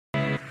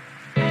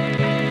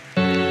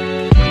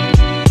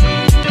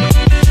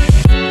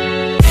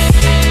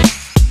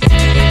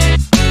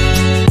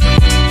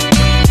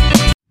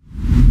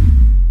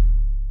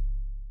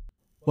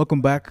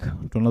Welcome back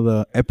to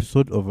another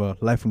episode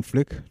of Life on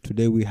Flick.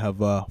 Today we have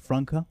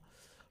Franca.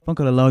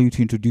 Franca, I'll allow you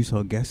to introduce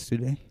our guest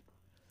today.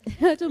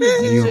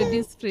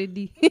 Introduce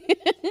Freddy.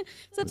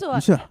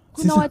 Sure.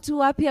 Kuna watu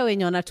wapya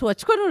wenye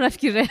wanatuwatch. Kwani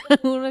unafikiria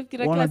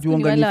class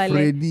ni wale wale?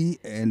 Freddy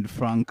and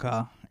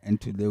Franca, and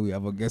today we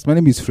have a guest. My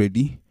name is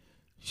Freddy.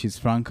 She's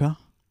Franca.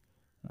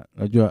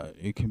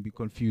 It can be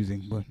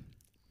confusing, but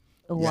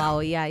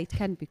wow, yeah, it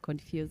can be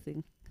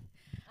confusing.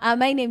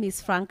 My name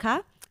is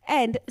Franca,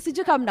 and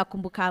sijui kama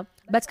mnakumbuka,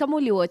 but kama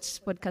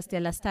watch podcast ya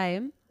last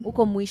time,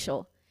 uko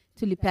mwisho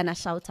tulipeana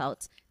shout out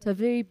to a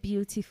very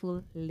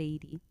beautiful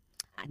lady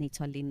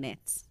anaitwa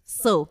Lynette.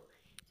 So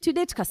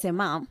today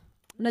tukasema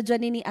unajua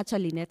nini,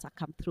 actually Lynette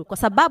come through kwa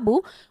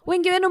sababu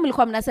wengi wenu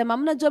mlikuwa mnasema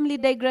mnajua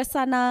mlidigress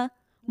sana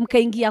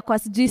mkaingia kwa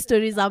sijui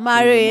stories za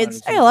marriage.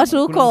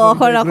 Watu huko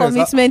wako na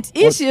commitment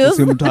issues.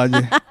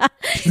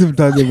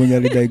 Simtaje mwenye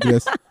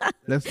digress.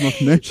 Let's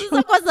not mention.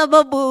 Sasa kwa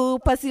sababu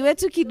pasi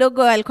wetu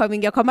kidogo alikuwa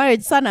ameingia kwa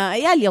marriage sana,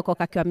 yeye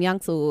aliokoka akiwa myang,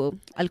 so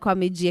alikuwa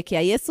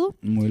amejiekea Yesu.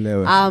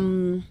 Muelewe.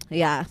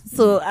 Yeah.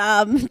 So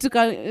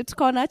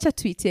tukaona acha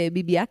tweet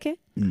bibi yake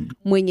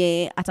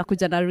mwenye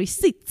atakuja na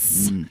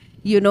receipts.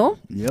 You know,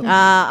 yep.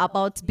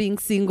 About being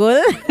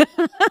single.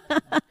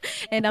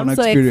 And I'm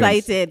so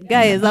excited.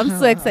 Guys, I'm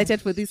so excited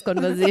for this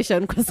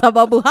conversation kwa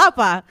sababu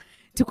hapa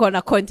tuko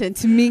na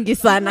content mingi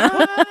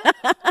sana.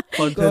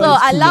 So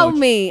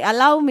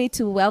allow me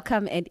to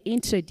welcome and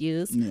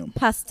introduce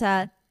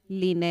Pastor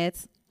Lynette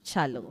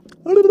Chalo.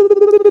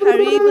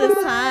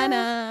 Karibu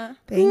sana.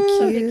 Thank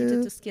you.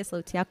 Kitu tusikie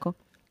sauti yako.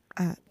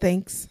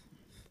 Thanks.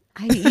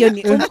 Hiyo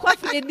ni unakuwa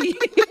Freddy.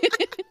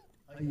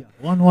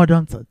 One word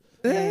answer.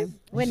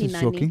 When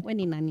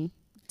ni nani?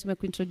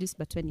 Tumekuintroduce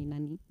but when ni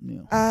nani?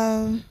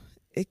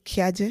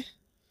 Kiaje.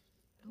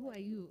 Who are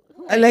you?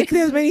 Like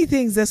there's many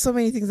things. There's so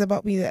many things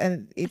about me,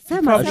 and it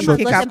probably short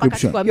pick up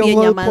description. your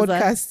whole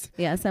podcast.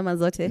 Yeah, sema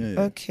zote.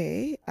 Yeah.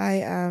 Okay,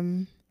 I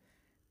am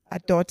a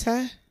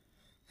daughter.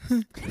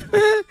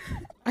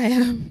 I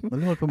am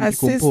a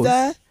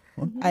sister.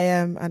 I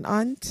am an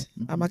aunt.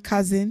 I'm a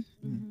cousin.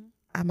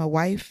 I'm a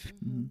wife.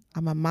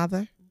 I'm a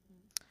mother.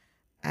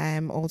 I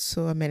am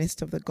also a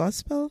minister of the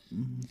gospel.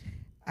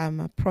 I'm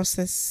a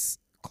process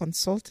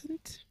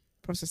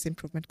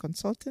improvement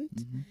consultant.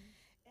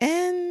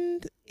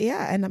 And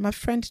I'm a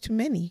friend to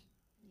many.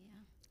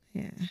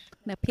 Yeah.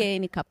 Na pia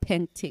ni ka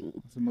painting.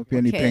 Sema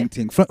pia ni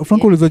painting.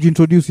 Franco ulizaji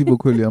introduce hivyo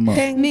kweli ama?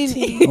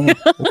 Painting.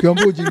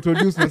 Ukiambiwa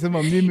ujiintroduce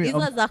nasema mimi.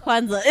 Hizo za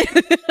kwanza.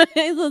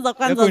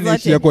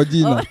 Zote. Kwa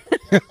jina.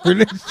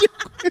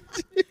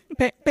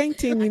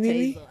 Painting ni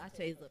nini?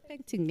 Acha hizo.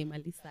 Painting ni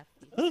mali safi.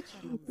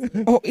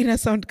 Ina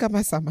sound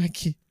kama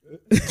samaki.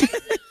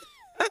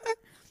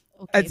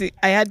 Okay.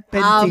 I had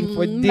painting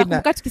for dinner.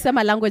 Nakumbuka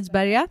tukisema language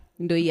barrier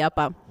ndio hii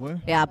hapa.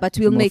 Yeah, but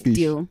we'll make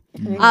deal.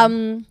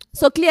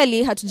 So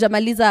clearly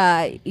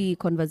hatujamaliza hii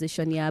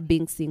conversation ya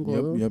being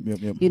single.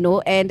 Yep. You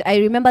know, and I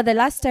remember the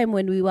last time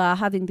when we were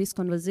having this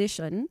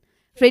conversation,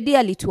 Freddy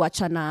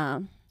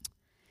alituachana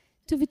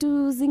tu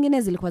vitu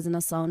zingine zilikuwa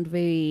zina sound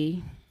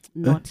very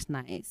not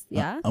nice.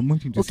 Yeah. I'm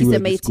wanting to see where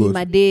this goes.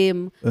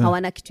 Madem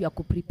hawana kitu ya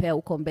kuprepare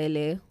uko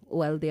mbele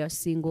while they are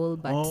single,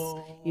 but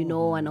you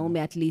know,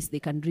 wanaume at least they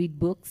can read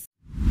books.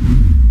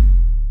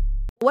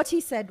 What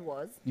he said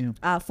was,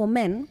 for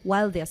men,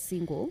 while they're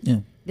single,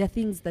 there are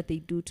things that they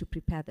do to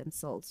prepare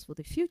themselves for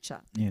the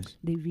future. Yes.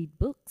 They read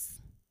books.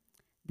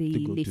 They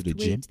lift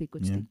weights. They go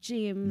to the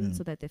gym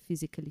so that they're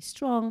physically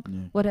strong.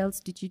 Yeah. What else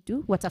did you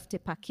do? Watafute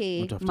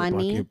pake,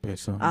 money.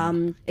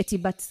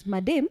 But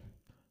madem,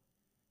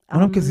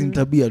 mwanamke si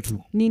tabia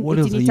tu. Ni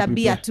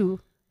tabia tu.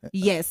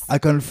 Yes. I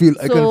can feel.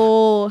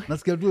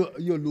 Nasikia tu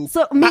hiyo look.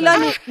 So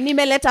Miloni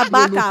nimeleta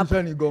backup.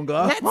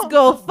 Let's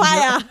go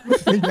fire.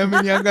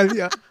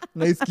 Nimeangalia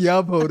naisikia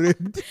hapa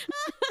already.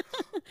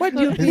 What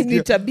do you mean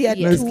ni tabia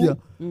tu?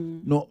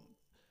 No.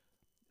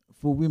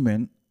 For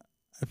women,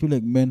 I feel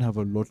like men have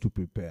a lot to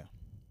prepare.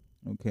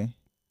 Okay.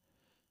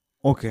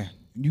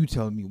 You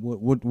tell me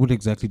what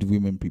exactly do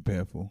women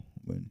prepare for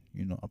when,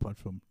 apart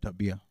from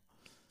tabia?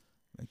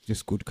 Like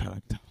just good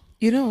character.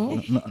 You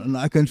know,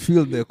 I can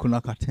feel the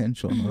kunaka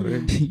tension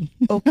already.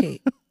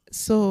 Okay,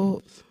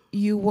 so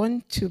you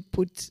want to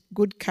put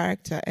good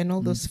character and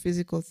all those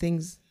physical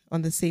things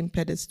on the same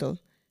pedestal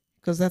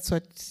because that's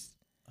what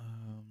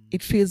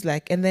it feels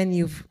like, and then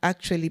you've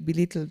actually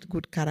belittled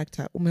good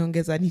character.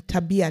 Umeongeza ni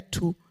tabia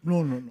tu.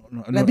 No.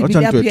 Na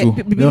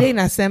Biblia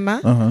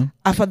inasema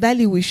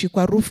afadhali uishi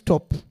kwa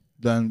rooftop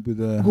than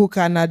with a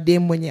hukana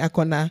dem mwenye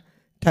akona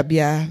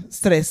tabia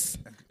stress.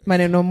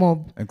 Maneno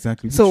mob.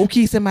 Exactly. So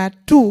ukisema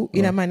tu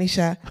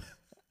inamaanisha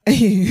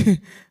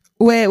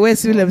we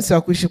si yule msi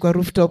wa kuishi kwa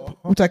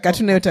rooftop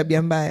utakatu nayo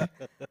tabia mbaya.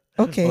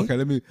 Okay,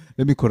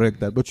 let me correct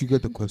that, but you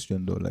get the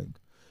question though, like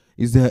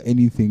is there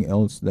anything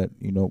else that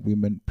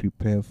women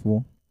prepare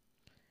for?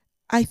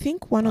 I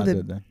think one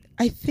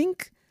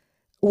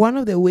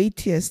of the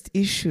weightiest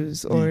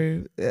issues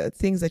or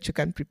things that you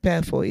can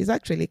prepare for is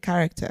actually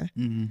character.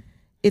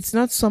 It's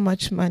not so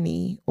much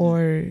money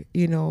or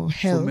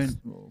health.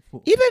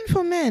 Even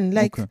for men,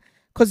 like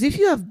Because if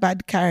you have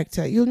bad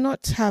character, you'll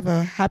not have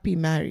a happy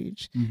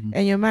marriage,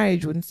 and your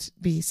marriage wouldn't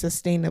be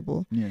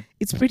sustainable. Yeah.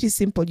 It's pretty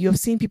simple. You've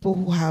seen people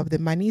who have the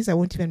monies. I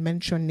won't even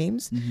mention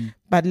names,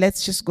 but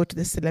let's just go to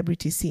the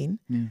celebrity scene.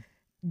 Yeah.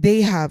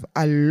 They have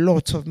a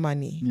lot of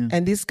money, Yeah.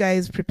 and this guy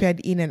is prepared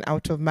in and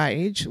out of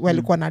marriage.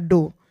 Well, kwa na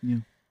do. Yeah.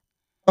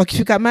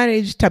 Ukifika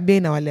marriage, tabia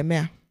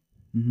inawalemea.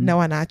 Na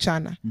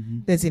wanaachana.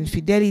 Mhm. There's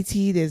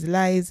infidelity, there's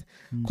lies.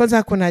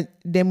 Kwanza kuna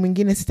dem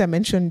mwingine sita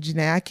mention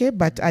jina yake,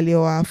 but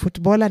alioa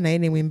footballer na yeye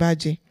ni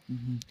mwimbaji.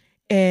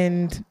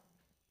 And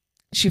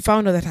she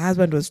found out that her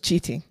husband was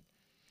cheating.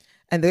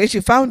 And the way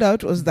she found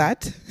out was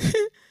that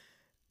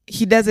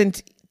he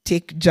doesn't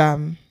take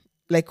jam.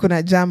 Like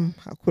kuna jam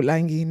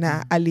hakulangi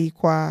na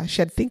alikuwa,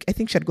 I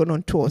think she had gone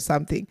on tour or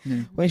something.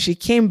 Yeah. When she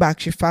came back,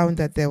 she found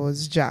that there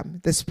was jam,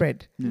 the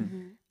spread. Yeah.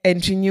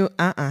 And she knew,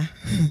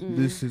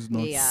 This is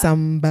not. Yeah.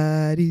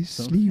 somebody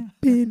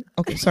sleeping.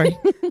 Okay, sorry.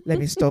 Let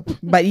me stop.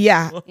 But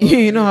yeah,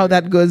 you know how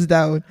that goes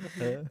down.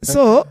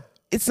 So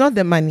it's not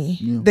the money.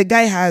 Yeah. The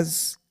guy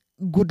has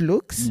good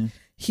looks. Yeah.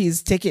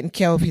 He's taking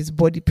care of his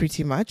body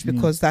pretty much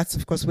because that's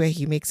of course where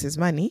he makes his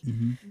money.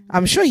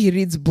 I'm sure he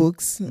reads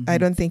books. I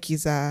don't think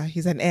he's an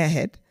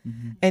airhead.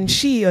 And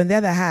she, on the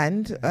other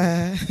hand,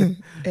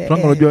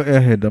 Frank, unajua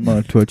airhead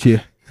ama tuachie.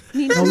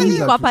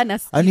 Niko hapa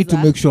nasikiza. I need to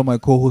make sure my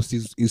co-host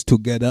is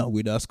together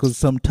with us because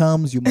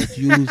sometimes you might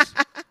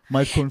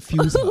might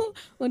confuse her.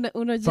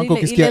 Unajua Franco, ile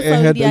ukisikia sound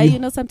airhead, ya, you- you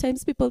know,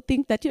 sometimes people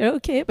think that you're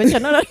okay, but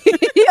you're not okay.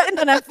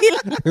 Ndo na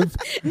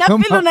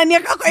feel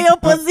unanieka kwa hiyo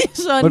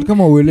position. But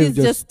come on, we'll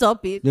Please just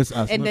stop it. just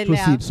ask. No, Endelea.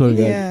 proceed. Sorry.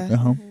 Yeah.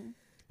 Uh-huh.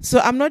 so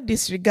I'm not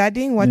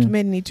disregarding what Yeah.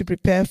 men need to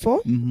prepare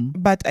for,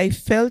 but I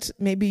felt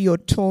maybe your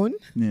tone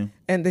Yeah.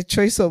 and the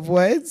choice of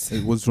words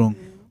It was wrong.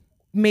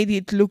 made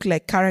it look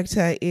like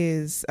character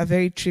is a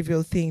very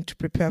trivial thing to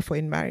prepare for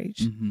in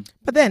marriage.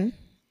 But then,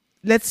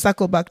 let's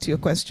circle back to your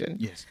question.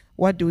 Yes.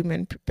 What do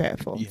women prepare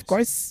for? Yes. Of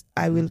course,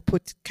 I will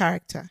put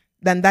character.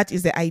 Then that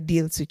is the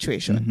ideal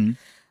situation. Mhm.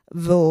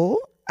 Though,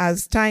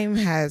 as time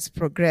has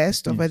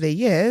progressed over the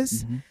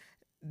years,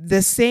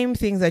 the same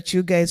things that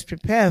you guys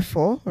prepare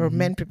for or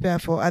men prepare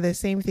for are the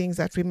same things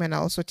that women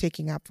are also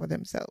taking up for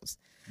themselves.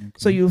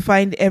 So you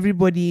find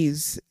everybody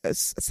is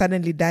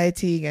suddenly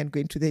dieting and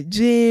going to the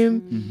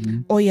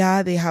gym. Oh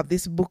yeah, they have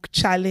this book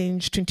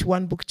challenge,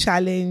 21 book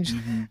challenge.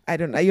 I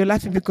don't know. You're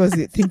laughing because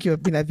you think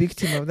you've been a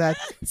victim of that.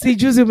 See,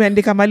 juzi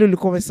umeandika mali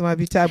ulikuwa umesoma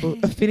vitabu,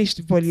 a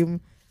finished volume.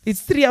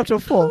 It's 3 out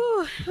of 4.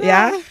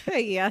 Yeah?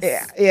 Yes.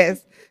 Yeah,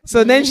 yes.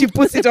 So then she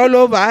puts it all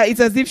over. It's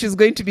as if she's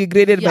going to be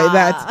graded by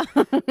that.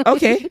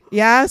 Okay.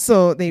 Yeah.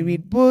 So they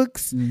read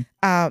books.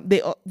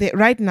 They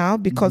right now,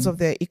 because of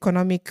the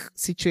economic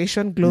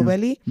situation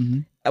globally,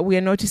 we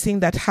are noticing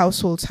that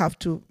households have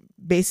to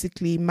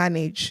basically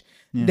manage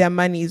their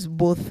monies,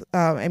 both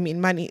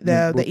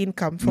the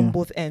income from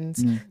both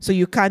ends. So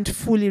you can't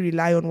fully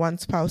rely on one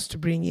spouse to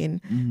bring in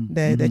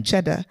the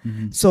cheddar.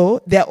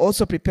 So they're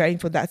also preparing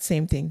for that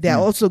same thing. They're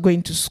also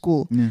going to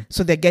school.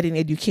 So they're getting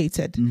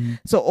educated.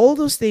 So all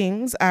those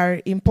things are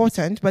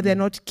important, but they're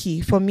not key.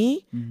 For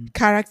me,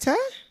 character,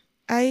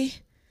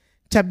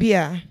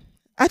 tabia.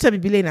 Hata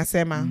Biblia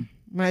inasema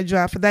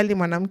unajua afadhali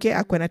mwanamke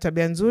akuwe na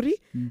tabia nzuri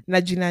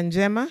na jina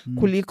njema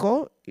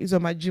kuliko hizo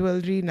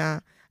majewelry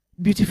na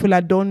beautiful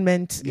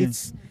adornment.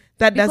 It's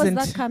that Because doesn't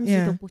that comes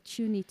with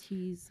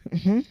opportunities.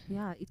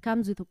 Yeah, it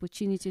comes with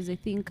opportunities. I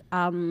think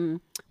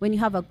when you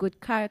have a good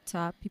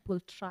character, people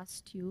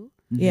trust you.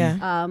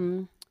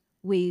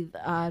 With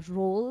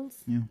roles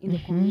in the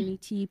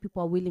community,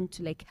 people are willing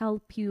to like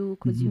help you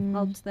because you've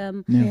helped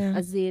them.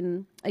 As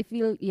in, I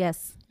feel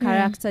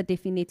character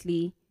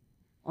definitely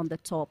on the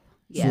top.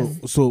 Yes.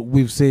 So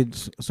we've said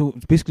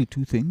it's basically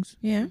two things.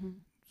 Yeah.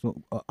 So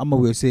Amma,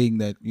 we're saying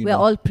that We're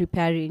all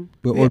preparing.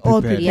 we're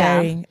all prepared.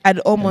 preparing at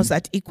almost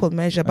at equal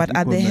measure, but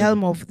at equal the measure.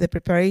 helm of the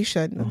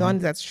preparation, the one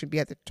that should be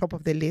at the top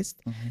of the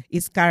list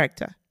is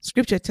character.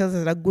 Scripture tells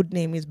us that a good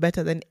name is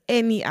better than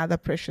any other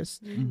precious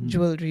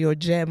jewelry or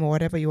gem or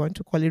whatever you want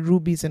to call it,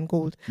 rubies and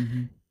gold.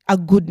 A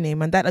good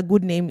name, and that a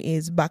good name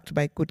is backed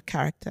by good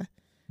character.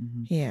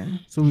 Yeah.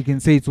 So we can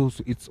say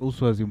it's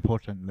also as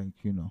important. Like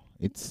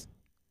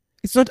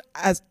It's not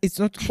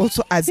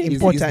also as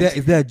important.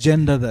 Is there a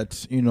gender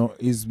that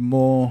is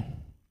more?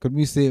 Could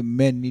we say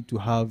men need to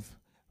have?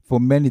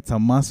 For men, it's a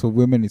must. For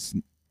women, it's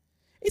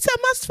a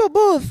must for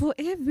both. For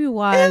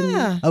everyone.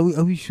 Yeah. Are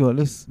we sure?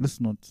 Let's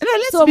not. No,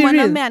 let's So be real.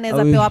 mwanamume anaweza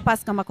Are we- pewa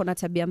pass kama kuna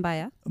tabia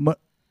mbaya.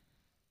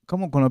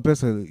 Kama kuna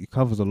pesa, it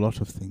covers a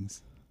lot of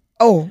things.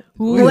 Oh,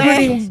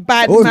 including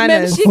bad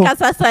manners. Tumemshika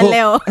sasa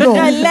leo.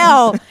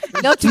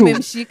 Leo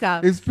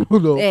tumemshika. It's true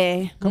though.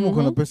 Kama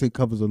kuna Mhm. pesa, it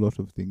covers a lot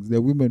of things. There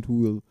are women who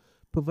will,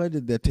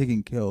 provided they're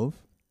taken care of.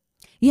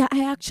 Yeah,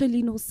 I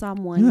actually know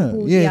someone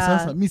who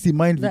Sasa mi si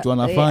mind vitu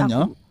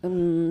anafanya.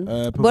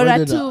 bora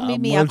Provided tu I'm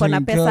mimi well ako na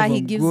taken care pesa, of, he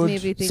I'm gives good. me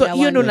everything So I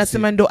you want. know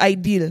nasema ndo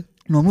ideal.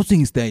 No, I'm not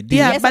saying it's the idea.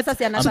 Yeah, Yes, but sasa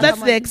si so anataka that's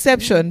the mali.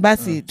 exception.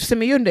 Basi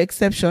tuseme hiyo ndo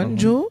exception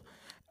juu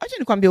acha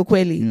nikwambie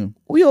ukweli. Yeah.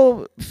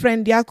 Huyo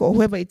friend yako,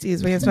 whoever it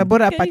is, when you're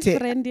bora apate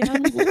friend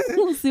yangu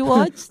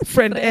usiwatch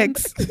friend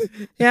X.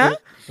 Yeah?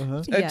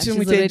 yeah, she's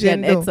Tumwite already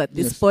an Jendo. ex at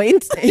this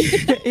point.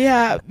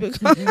 Yeah,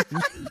 because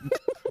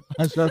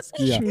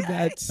Ashasikia. true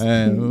that.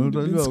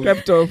 Unajua-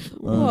 Scrapped off.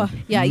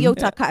 Yeah, hiyo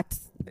utakat.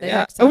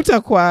 Yeah,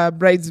 utakuwa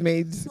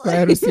bridesmaid kwa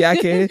harusi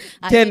yake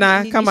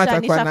tena kama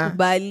atakuwa na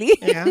kubali.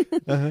 yeah.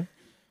 Uh-huh.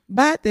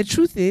 But the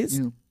truth is,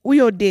 Yeah.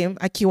 huyo dame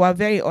akiwa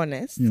very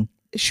honest, Yeah.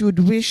 she would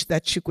wish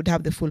that she could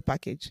have the full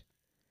package.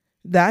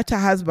 That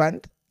her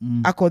husband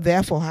ako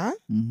there for her,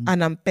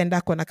 anampenda,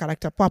 ako na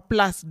character poa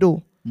plus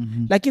do.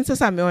 Lakini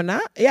sasa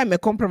ameona,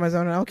 amecompromise,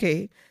 anaona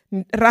okay,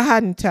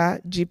 raha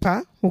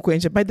nitajipa huko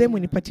nje. By the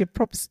way, nipatie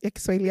props ya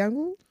Kiswahili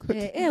yangu.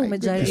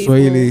 Umejaribu.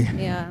 Kiswahili.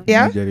 Yeah.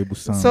 Yeah. Najaribu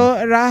sana.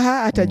 So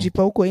raha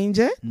atajipa huko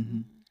nje.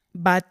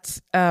 But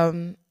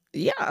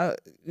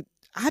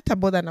hata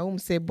bother na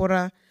umse,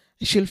 bora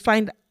she'll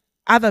find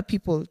other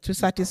people to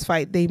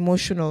satisfy the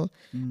emotional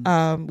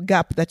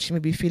gap that she may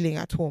be feeling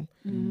at home.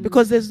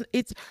 Because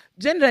it's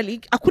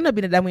generally hakuna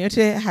binadamu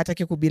yote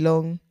hataki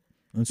kubelong.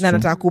 That's Na true.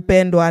 nataka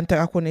kupendwa,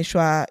 nataka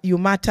kuoneshwa you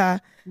matter.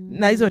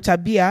 Na hizo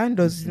tabia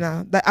ndo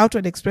zina, the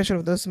outward expression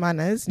of those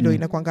manners ndo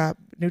inakwanga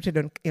rooted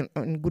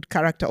on good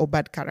character or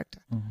bad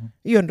character.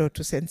 Hiyo ndo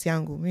tu sense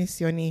yangu. Mimi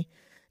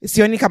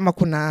sioni kama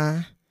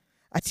kuna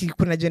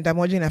gender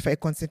moja inafai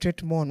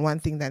concentrate more on one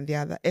thing than the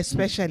other,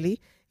 especially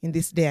in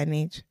this day and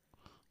age.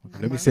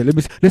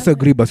 Let's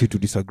agree basi to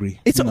disagree.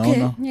 It's okay.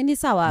 Unaona? Ni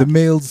sawa. The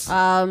males,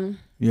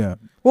 yeah.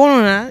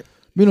 Unaona?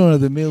 We know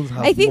the males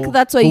have I think more.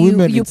 that's why For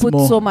women, you it's put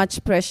more. so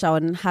much pressure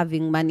on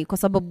having money. Kwa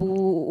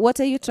sababu, what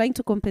are you trying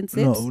to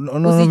compensate?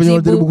 No, venye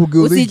unajaribu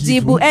kugeuza hii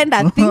Usijibu kitu.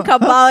 and think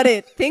about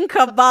it. Think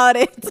about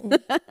it.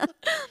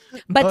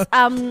 But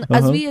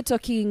as we are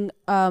talking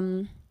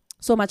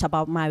so much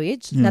about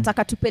marriage,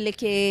 nataka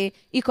tupeleke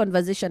hii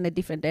conversation a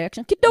different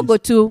direction. Kidogo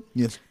tu.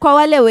 Yes. Kwa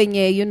wale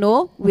wenye,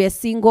 we are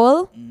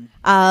single,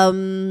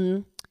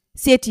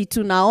 sieti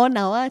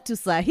tunaona watu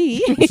sahi.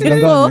 So,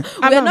 Usidanganye.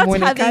 we're Ama not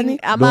muonekani. having,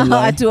 ama Don't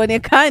lie.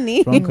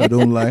 hatuonekani. Franca,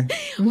 don't lie.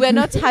 We're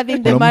not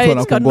having the Kuna mtu marriage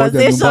anakungoja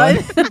conversation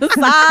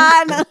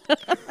sana.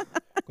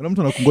 Kuna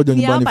mtu anakungoja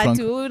Ni nyumbani, hapa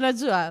Franca. tu,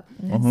 unajua.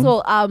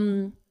 So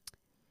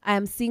I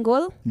am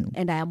single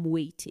and I am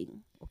waiting,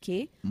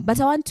 okay? But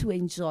I want to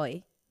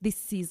enjoy this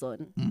season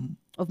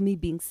of me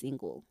being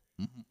single.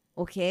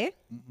 Okay?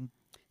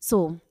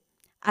 So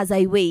as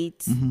I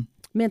wait, mimi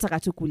nataka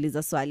tu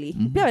kuuliza swali.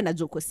 Pia wewe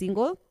najua uko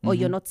single or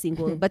you're not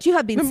single, but you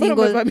have been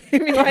single.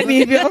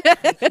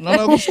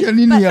 Naona kusikia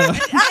nini ya?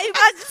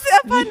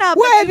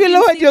 Where have you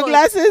lowered your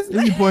glasses?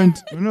 Any point,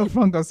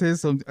 Franca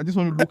says something, I just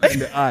want to look her in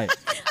the eye.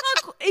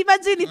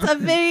 Imagine it's a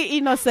very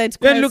innocent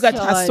Don't question. look at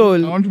her I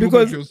soul want to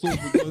because look at your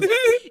soul because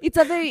It's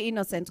a very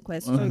innocent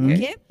question,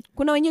 okay?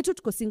 Kuna wenye tu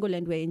tuko single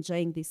and we're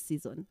enjoying this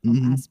season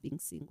of us being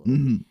single.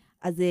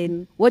 As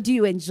in, what do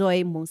you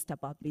enjoy most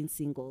about being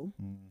single?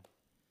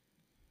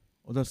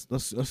 oh, that's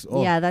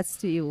Yeah, that's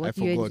to you. What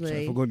do you I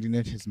enjoy? forgot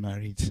Lynette is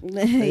married.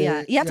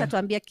 Yeah, yeye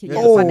atatuambia kile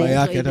Yeah, anafanya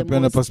yake enjoy the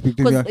atapeana most.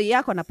 perspective 'Cause yake.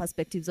 yako na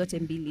perspective zote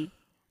mbili.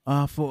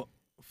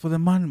 For the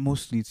man,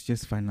 mostly it's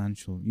just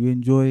financial.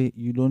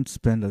 You don't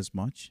spend as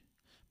much.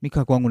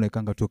 Mika kwangu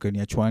naikanga token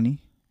ya chwani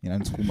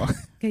inanisukuma.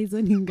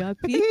 Hizo ni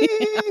ngapi?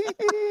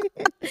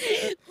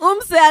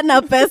 Umse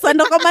ana pesa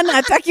ndo kama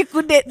nataki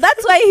kude.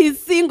 That's why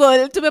he's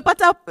single.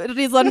 Tumepata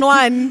reason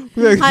 1.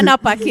 Hana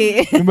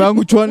pake. Nyumba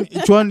yangu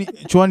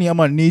chwani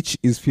ama niche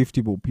is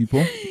 50 bob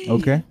people.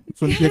 Okay?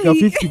 So nikiweka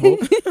 50 bob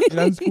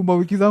inanisukuma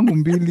wiki zangu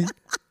 2.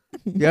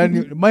 Yani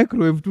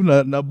microwave tu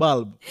na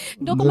bulb.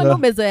 Ndo kama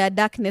umezoea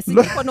darkness.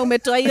 Iko na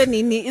umetoa hiyo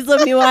nini?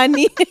 Hizo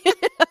miwani.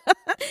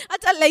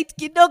 Hata light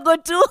kidogo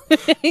tu.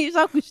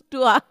 Isha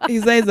kushtua.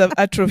 his eyes have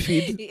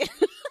atrophied.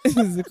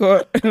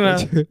 Ziko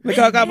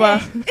na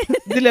kama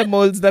zile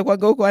molds that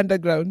kwaga huko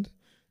underground.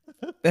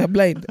 They are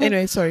blind.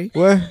 Anyway, sorry.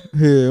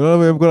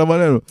 Wewe kuna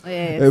maneno.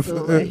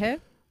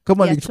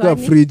 Kama Ya nikichukua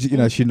chwani. fridge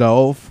inashinda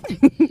off.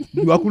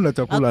 Hakuna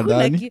chakula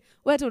ndani.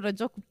 Wewe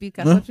unajua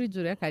kupika. Kwa fridge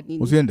unaweka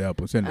nini? Usiende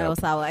hapo.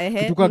 Sawa,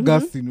 Kutoka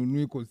gas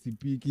sinunui kwa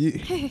sipiki.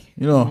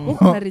 You know.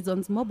 Kuna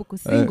reasons mob ku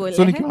single.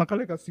 So nikiwa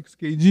kale ka 6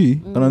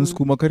 kg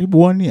ananisukuma karibu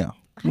 1 year.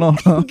 No.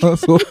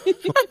 So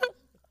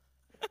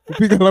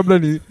kupika labda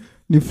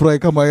ni fry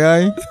kama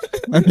yai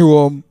na ni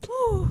warm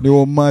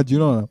maji, you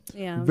know.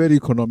 Yeah. Very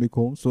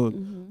economical. So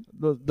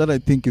that I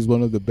think is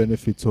one of the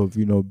benefits of,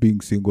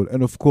 being single.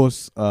 And of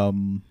course,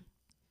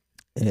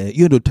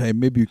 the time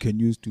maybe you can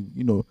use to,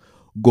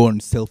 go on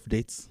self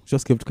dates.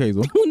 Just kept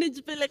hizo.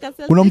 Unajipeleka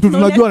self. Kuna mtu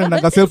tunajua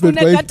anaenda self date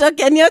kwa hiyo.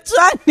 Unakatoka ni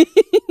chwani.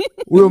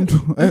 Huyo mtu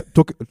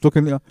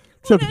token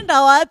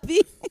Unaenda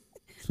wapi?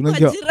 Kwa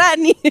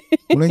jirani.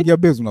 unaingia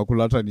base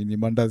unakula hata nini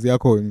mandazi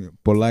yako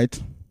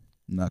polite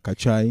na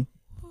kachai.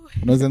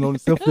 Unaweza na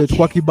self date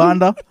kwa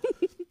kibanda.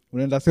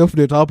 Unaenda self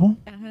date hapo.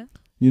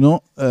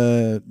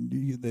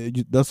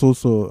 That's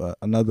also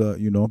another,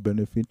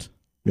 benefit.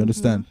 You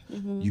understand?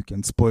 You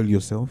can spoil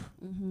yourself.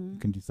 You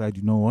can decide,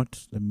 you know what?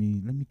 Let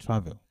me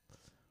travel.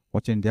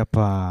 Wacha ndi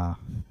hapa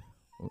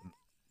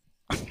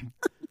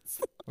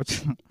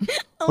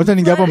wacha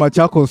ninge hapa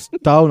Machakos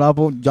town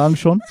hapo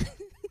junction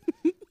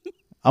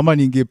ama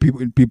ninge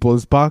in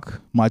People's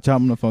Park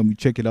Macham na from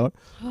check it out.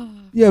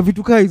 Yeah,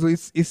 vitu kaa hizo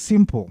it's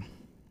simple.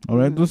 All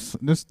right,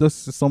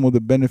 that's some of the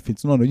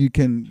benefits. No, you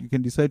can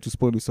decide to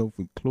spoil yourself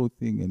with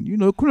clothing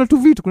and kuna tu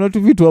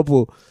vitu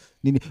hapo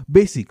nini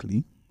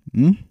basically.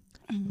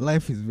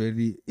 Life is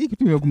very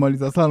kitu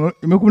imekumaliza sana,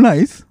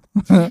 imekunice.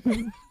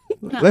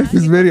 Life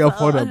is very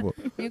affordable.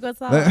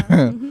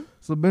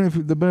 So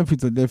the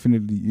benefits are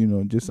definitely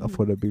just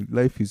affordable.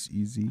 Life is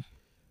easy.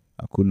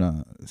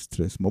 Hakuna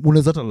stress.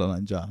 Unaweza hata lala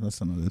njaa.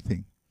 That's another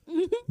thing.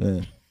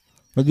 Yeah.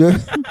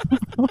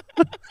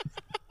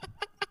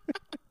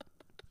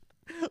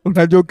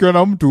 Unajua ukiwa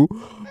na mtu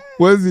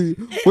huwezi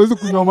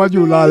kunywa maji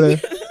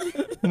ulale.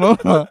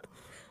 Unaona?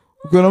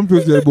 Ukiwa na mtu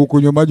usijaribu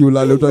kunywa maji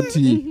ulale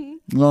utatii.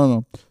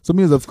 No. So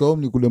mimi nafika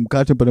home nikule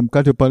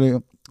mkate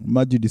pale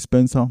maji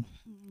dispenser.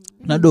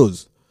 Na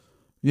dose.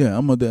 Yeah,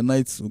 I'm the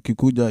nights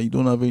ukikuja you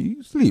don't have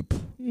you sleep.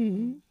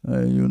 You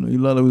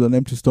lala with an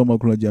empty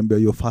stomach unajiambia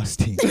you're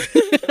fasting.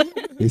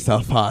 It's a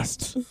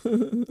fast.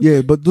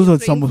 Yeah, but those are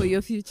some for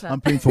your future.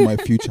 I'm praying for my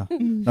future.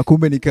 Na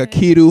kumbe ni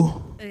kakiru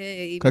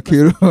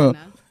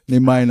ni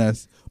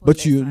minus. But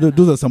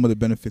those are some of the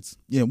benefits.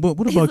 Yeah,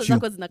 what about you?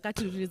 Because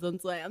Nakatu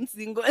reasons why I'm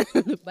single.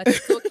 But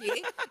it's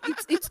okay.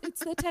 It's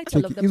the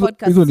title of the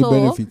podcast. These are the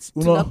benefits.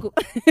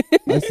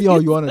 I see how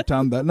you want to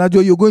term that.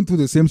 Najua, you're going through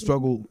the same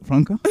struggle,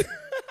 Franca.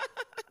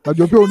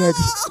 Najua pia una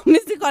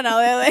nisiko na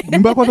wewe.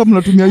 Mbako hata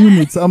mnatumia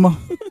units ama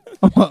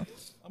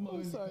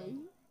sorry.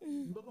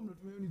 Mbako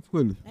mnatumia units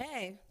kweli?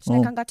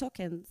 Tunakanga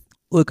tokens.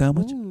 Okay, how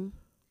much?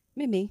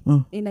 Mimi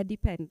ina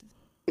depend.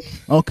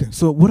 Okay,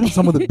 so what are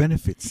some of the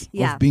benefits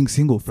of being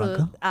single,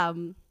 Franca?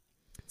 So,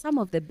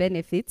 some of the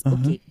benefits,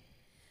 okay.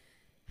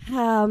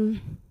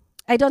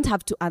 I don't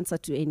have to answer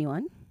to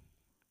anyone.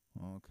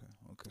 Okay.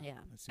 Yeah,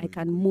 I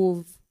can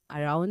move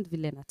around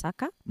vile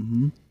nataka.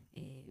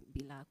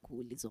 Bila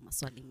kuulizwa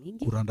maswali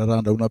mingi.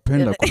 Kuranda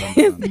unapenda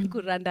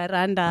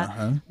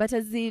kuranda. But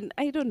as in,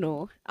 I don't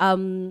know.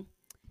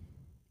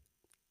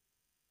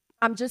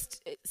 I'm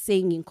just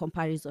saying in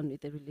comparison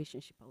with the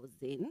relationship I was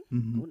in.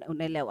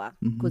 Unaelewa?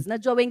 Because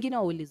najua wengine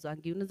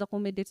waulizwangi. Unaweza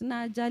kumedate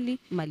na ajali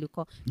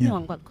maliko. Mimi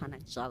wangu alikuwa na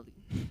ajali.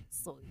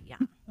 So yeah.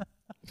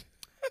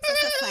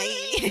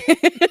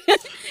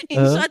 In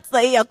short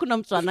sahi hakuna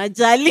mtu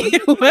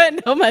anajali. Wewe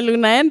ndio mali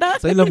unaenda.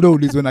 Sasa labda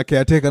ulizwe na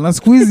caretaker. Na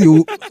siku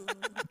hizi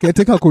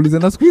caretaker kuuliza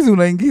na siku hizi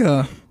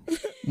unaingia.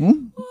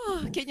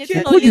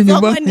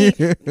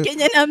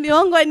 Kenya na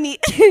miongo ni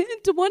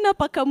tumeona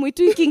paka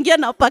mwitu ikiingia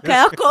na paka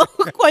yako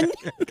kwa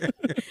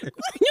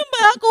nyumba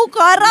yako uko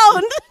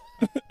around.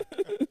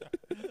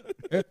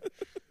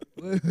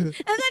 And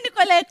then you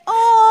go like,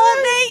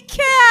 they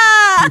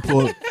care.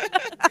 People,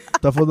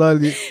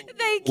 tafadhali,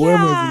 they care.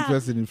 whoever is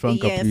interested in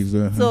Franca, please.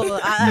 So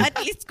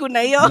at least kuna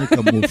hiyo. Make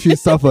a move.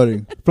 She's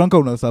suffering. Franca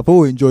una suffer.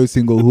 Oh, enjoy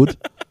singlehood.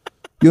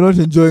 You're not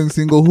enjoying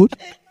singlehood?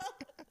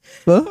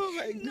 Huh? Oh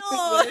my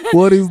God. No.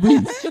 What is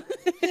this?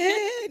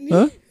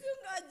 Huh?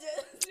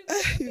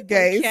 You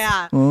guys.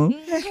 Care.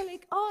 They're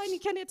like, and you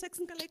can text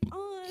and go like,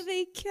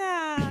 they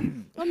care.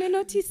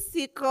 Notice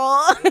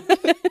siko.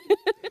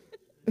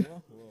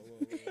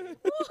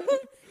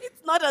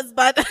 It's not as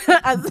bad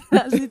as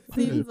it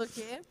seems,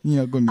 okay?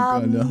 Yeah,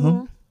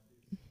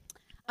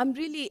 I'm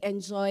really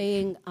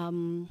enjoying,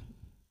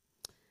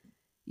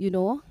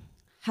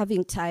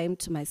 having time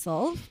to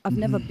myself. I've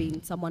never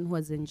been someone who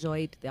has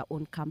enjoyed their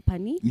own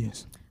company.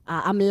 Yes.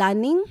 I'm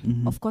learning,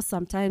 of course,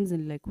 sometimes,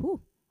 and like,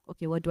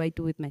 okay, what do I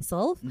do with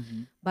myself?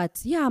 But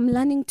yeah, I'm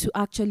learning to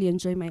actually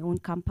enjoy my own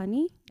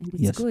company, and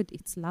it's good.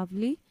 It's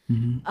lovely.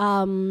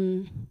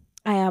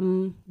 I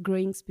am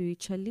growing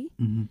spiritually.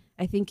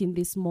 I think in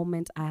this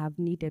moment I have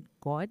needed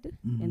God,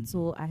 and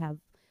so I have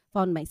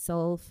found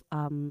myself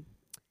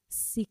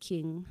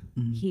seeking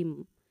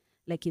Him,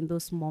 like in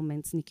those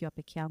moments nikiwa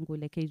peke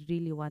yangu, like I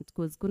really want,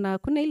 because kuna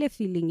ile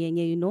feeling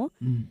yenye,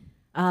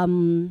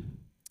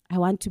 I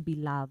want to be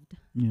loved,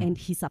 and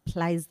He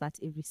supplies that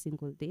every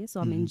single day. So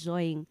I'm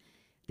enjoying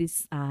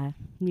this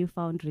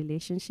newfound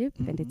relationship,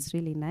 and it's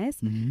really nice.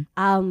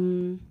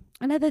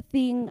 Another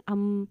thing,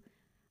 I'm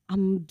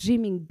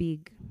dreaming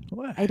big.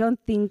 What? I don't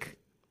think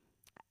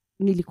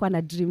nilikuwa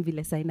na dream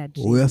vile sai na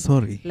dream. Oh, yeah,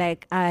 sorry.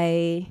 Like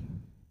I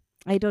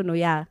don't know,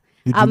 yeah.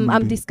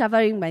 I'm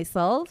discovering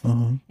myself,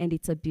 and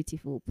it's a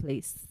beautiful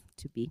place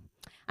to be.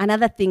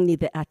 Another thing is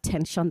the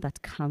attention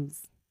that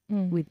comes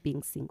with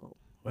being single.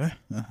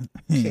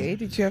 Okay,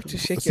 did you have to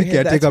shake your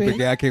head that Caretaker way?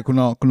 peke yake,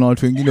 kuna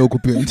watu wengine huku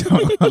pia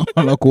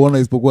wanakuona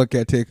isipokuwa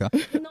caretaker.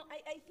 No,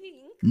 I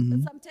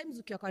think sometimes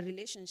ukiwa kwa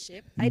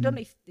relationship, I don't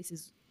know if this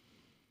is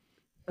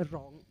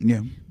wrong.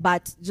 Yeah.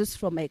 But just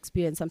from my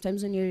experience,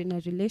 sometimes when you're in a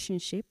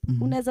relationship,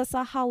 unaweza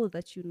sahau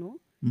that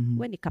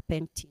when ika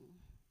painting.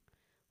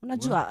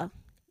 Unajua,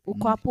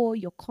 uko hapo,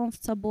 you're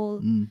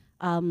comfortable,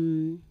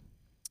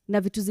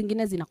 na vitu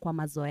zingine zinakuwa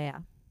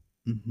mazoea.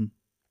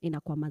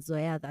 Inakuwa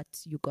mazoea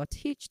that you got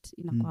hitched,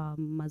 inakuwa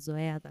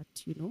mazoea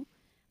that,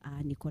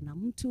 niko na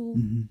mtu,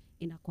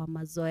 inakuwa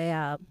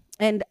mazoea.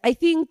 And I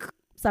think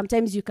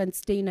sometimes you can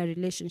stay in a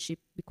relationship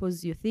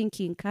because you're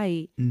thinking,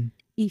 Kai,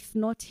 if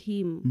not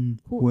him,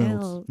 who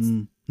else?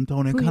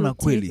 Nitaonekana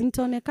kweli.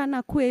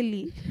 Nitaonekana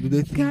kweli. Do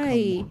they think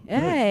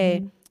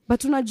Kai,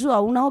 but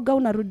unajua unaoga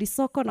unarudi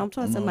soko na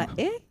mtu anasema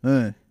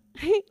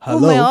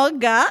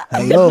Umeoga.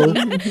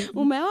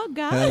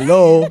 Umeoga.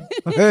 Hello.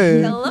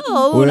 Hey.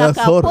 Hello.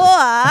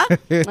 Unakapoa.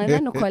 And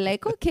then uko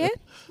like, okay.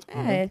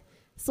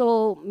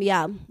 So,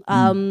 yeah.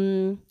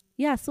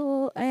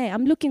 So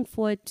I'm looking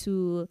forward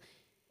to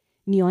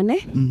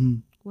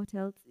Nione. What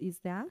else is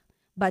there?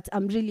 But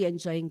I'm really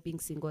enjoying being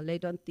single. I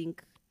don't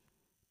think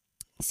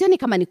sioni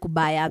kama ni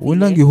kubaya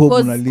vile.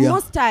 Because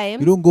most time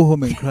you don't go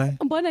home and cry.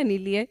 Mbona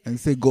nilie? And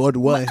say, God,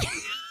 why?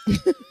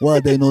 Why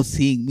are they not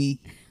seeing me?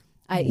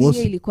 Hiyo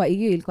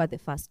ilikuwa the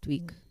first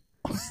week.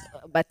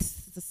 But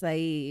sasa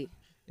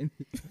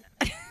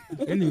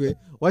anyway,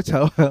 watch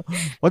out to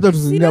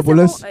Lynette, but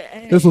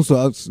let's also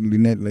ask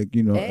Lynette, like,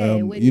 you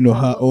know,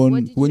 her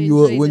own when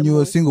you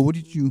were single, what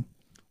did you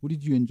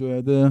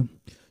enjoy?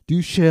 Do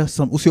you share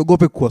some?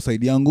 Usiogope kwa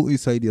side yangu, hii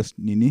side ya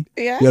nini?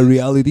 Your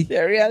reality.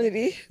 Your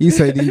reality. Hii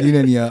side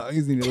ingine ni ya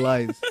hizi ni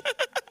lies.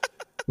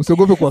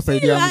 Usiogope kwa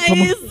side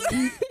yangu.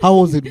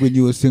 How was it when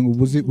you were single?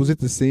 Was it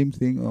the same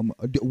thing?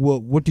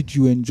 What did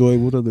you enjoy?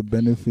 What are the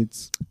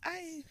benefits?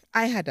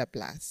 I had a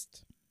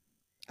blast.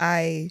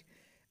 I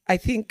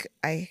think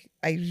I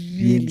really...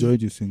 You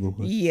enjoyed your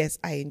singlehood? Yes,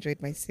 I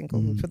enjoyed my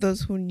singlehood. For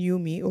those who knew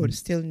me or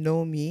still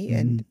know me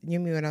and knew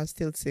me when I was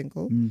still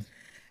single,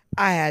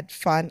 I had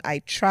fun. I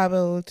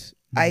traveled.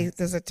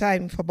 There's a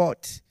time for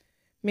about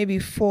maybe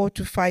 4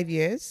 to 5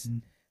 years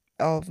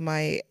of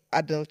my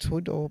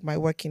adulthood or my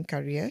working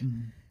career.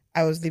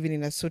 I was living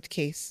in a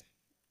suitcase.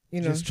 You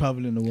know, just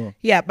traveling the world.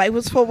 Yeah, but it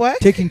was for work.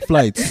 Taking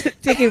flights.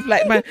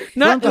 Man.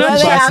 Not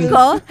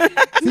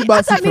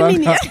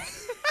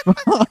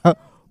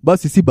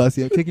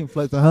Basi, taking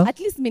flights. At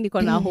least me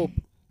niko na hope.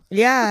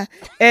 Yeah,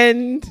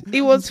 and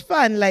it was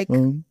fun, like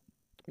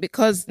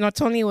because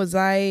not only was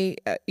I,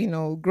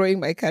 growing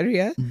my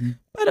career,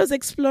 but I was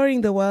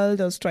exploring the world.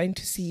 I was trying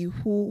to see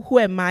who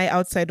am I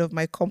outside of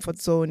my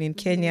comfort zone in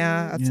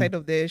Kenya, outside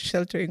of the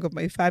sheltering of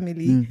my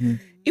family.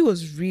 It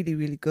was really,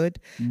 really good.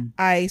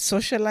 I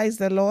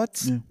socialized a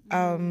lot.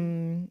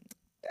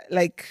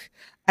 Like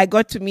I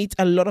got to meet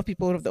a lot of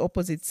people of the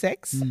opposite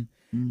sex.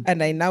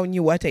 And I now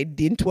knew what I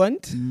didn't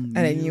want and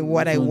I knew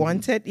what I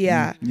wanted.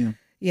 Yeah.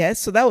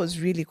 So that was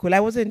really cool.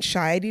 I wasn't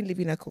shy. I didn't live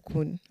in a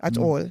cocoon at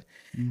all.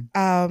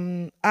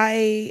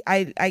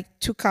 I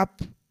took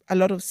up a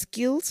lot of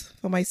skills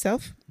for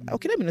myself.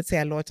 Okay, let me not say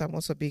a lot. I'm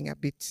also being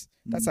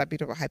that's a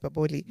bit of a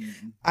hyperbole.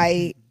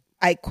 I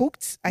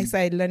cooked. I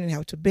started learning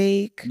how to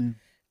bake.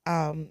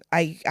 I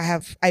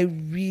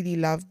really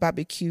love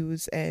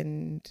barbecues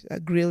and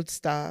grilled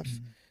stuff.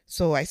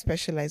 So I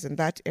specialize in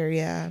that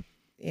area.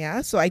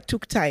 Yeah, so I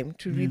took time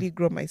to really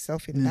grow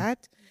myself in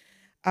that.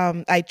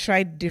 I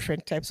tried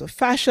different types of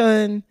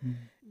fashion.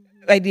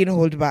 I didn't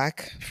hold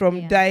back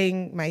from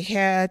dyeing my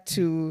hair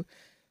to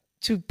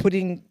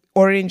putting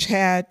orange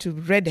hair to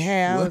red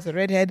hair. I was a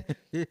redhead.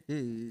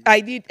 I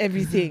did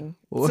everything.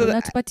 So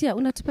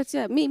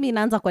unatupatia mimi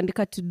naanza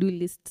kuandika to-do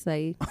list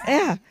sahi.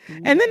 Yeah.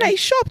 And then I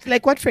shopped,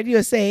 like what Freddie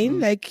was saying,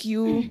 like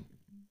you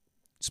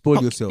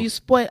spoil yourself.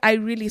 I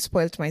really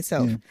spoiled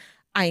myself.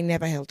 I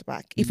never held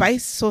back. If I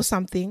saw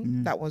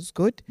something that was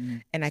good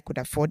and I could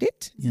afford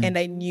it and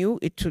I knew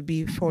it would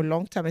be for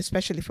long term,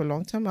 especially for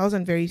long term, I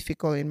wasn't very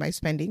fickle in my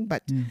spending,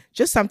 but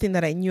just something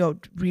that I knew I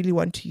would really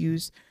want to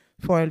use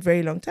for a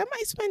very long time,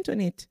 I spent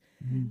on it.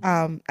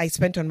 I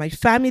spent on my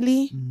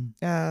family.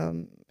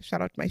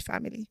 Shout out my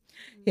family.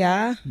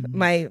 Yeah.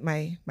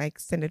 My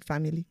extended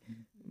family.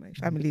 My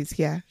family is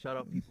here. Shout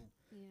out people.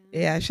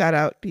 Yeah, shout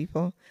out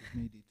people.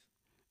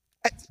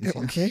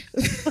 Okay.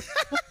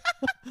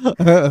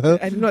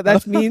 I don't know what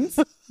that means,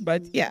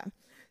 but yeah.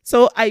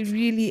 So I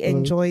really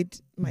enjoyed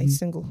my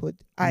singlehood.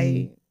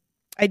 I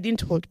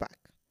didn't hold back.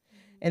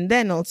 And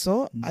then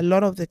also a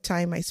lot of the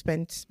time I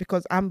spent,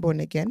 because I'm born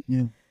again,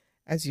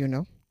 as you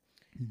know,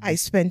 I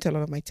spent a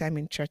lot of my time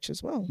in church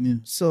as well.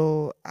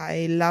 So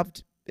I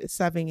loved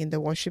serving in the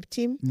worship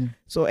team.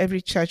 So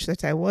every church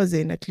that I was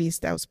in, at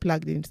least I was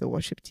plugged into the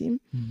worship team.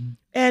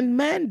 And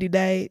man, did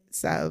I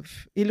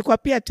serve. Ilikuwa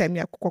pia time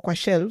ya kwa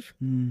shelf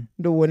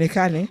ndo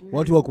uonekane.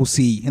 Watu wa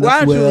kusii.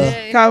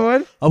 Come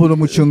on. Hapo ndo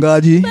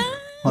mchungaji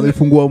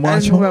amefungua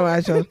macho.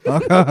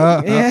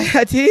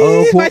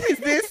 What is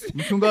this?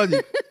 Mchungaji.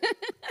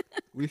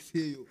 We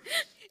see you.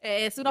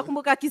 Si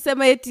unakumbuka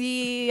akisema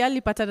eti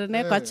alipatana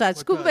naye kwa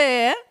church.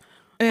 Kumbe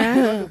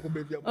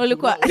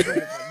ulikuwa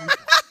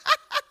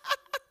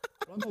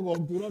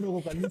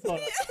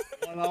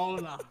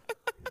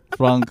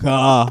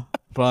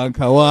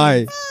Franca,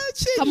 why?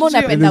 Kama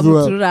unapenda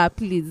kutura,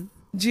 please.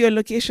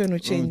 geolocation will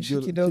change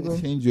kidogo.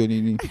 Change your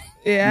nini.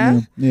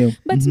 Yeah.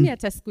 But me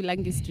at a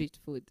sikulangi street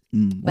food.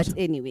 But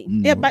anyway.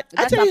 Yeah, but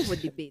that's actually, up for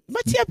debate.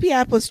 but here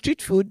apple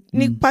street food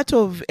ni part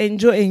of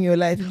enjoying your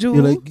life.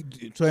 You're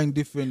like trying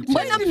different.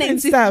 Mbona mna different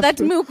insist stuff. that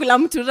mi ukula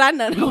mtu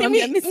rana na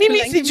mwambia mi Mimi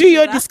sikulangi sijui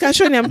hiyo mtura.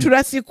 discussion ya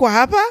mturasi kwa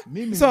hapa.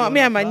 So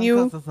me am a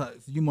new. Sasa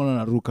sijui mbona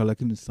naruka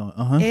lakini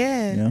sawa.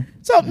 Yeah.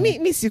 So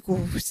mi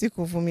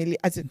sikuvumilia,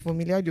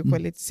 how do you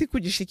call it?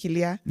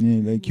 Sikujishikilia.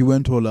 Yeah, like you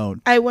went all out.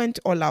 I went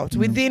all out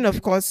within,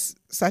 of course,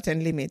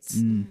 certain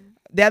limits.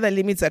 The other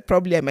limits that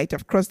probably I might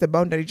have crossed the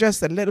boundary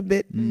just a little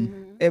bit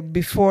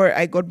before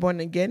I got born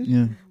again.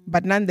 Yeah.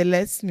 But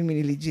nonetheless, mimi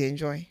niliji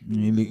enjoy.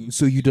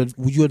 So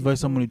would you advise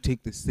someone to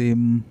take the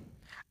same?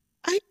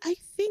 I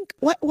think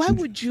why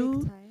would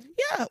you?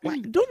 Yeah,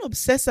 don't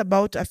obsess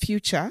about a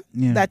future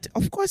that,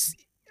 of course,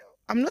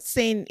 I'm not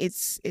saying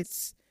it's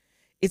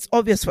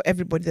obvious for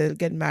everybody that they'll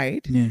get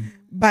married,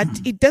 but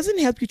it doesn't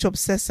help you to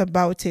obsess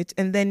about it,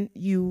 and then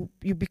you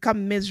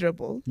become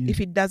miserable if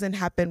it doesn't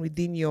happen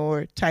within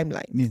your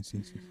timeline. Yes.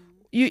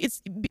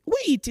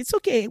 It's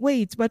okay,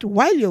 wait, but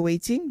while you're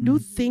waiting, do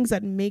things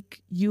that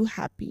make you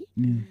happy.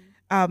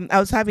 I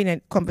was having a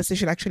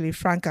conversation actually with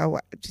Franca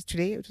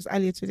today. It was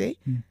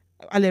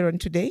earlier on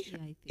today.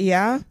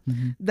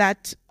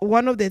 That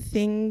one of the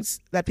things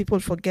that people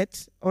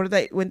forget, or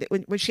that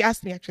when she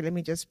asked me, actually, let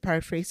me just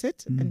paraphrase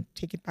it and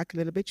take it back a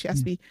little bit. She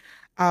asked me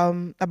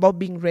about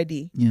being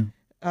ready.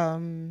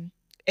 And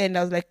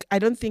I was like, I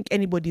don't think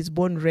anybody is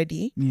born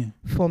ready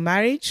for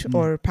marriage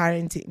or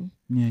parenting.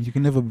 Yeah, you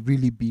can never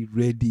really be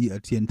ready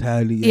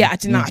entirely.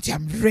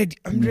 I'm ready.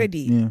 I'm ready.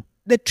 Yeah.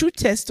 The true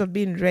test of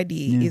being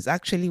ready is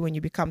actually when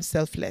you become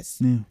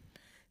selfless.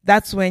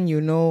 That's when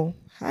you know,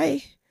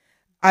 hi,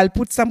 I'll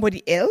put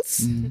somebody else.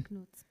 Take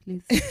notes,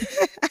 please.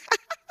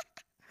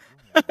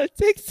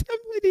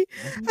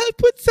 I'll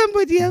put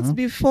somebody else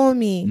before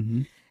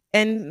me.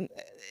 And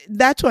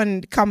that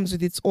one comes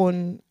with its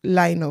own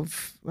line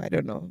of, I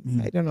don't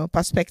know,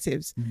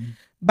 perspectives.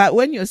 But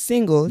when you're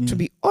single, to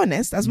be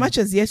honest, as much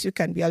as, yes, you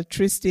can be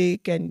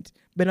altruistic and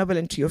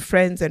benevolent to your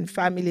friends and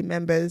family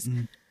members,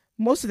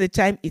 most of the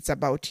time it's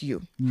about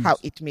you, how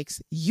it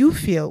makes you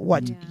feel,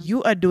 what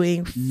you are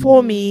doing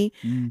for me.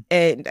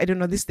 And I don't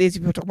know, these days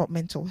people talk about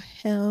mental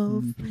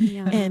health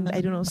and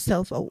I don't know,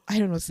 self-awareness.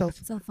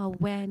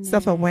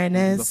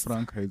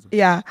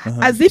 Yeah.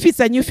 As if it's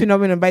a new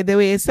phenomenon. By the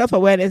way,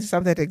 self-awareness is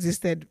something that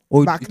existed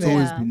back then.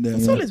 Always been there.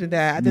 It's always been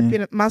there at the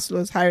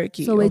Maslow's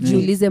hierarchy. So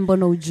wejiulize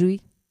mbona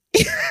ujui?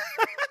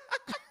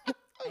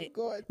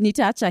 God.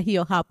 Nitaacha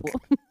hiyo hapo.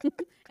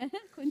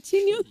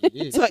 Continue.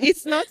 So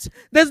it's not,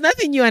 there's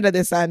nothing new under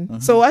the sun.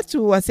 So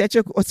watu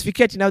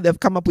wasifikiati now they've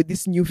come up with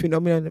this new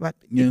phenomenon, but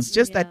it's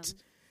just that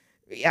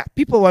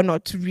people were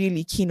not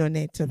really keen on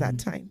it at that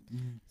time.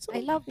 So,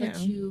 I love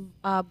that you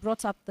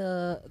brought up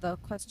the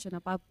question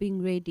about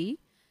being ready,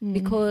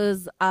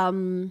 because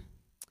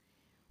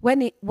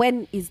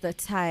when is the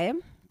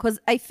time? Because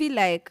I feel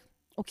like,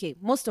 okay,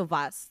 most of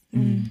us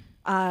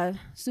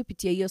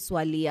supitia hiyo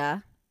swali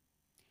ya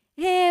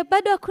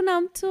bado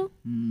hakuna mtu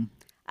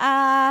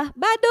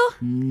bado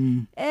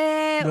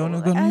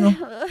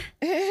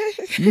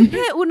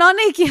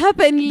unaona iki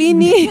happen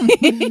lini?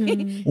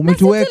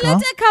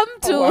 Umetuweka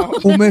mtu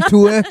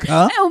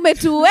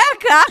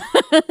umetuweka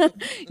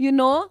you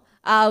know,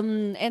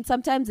 and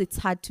sometimes it's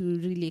hard to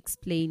really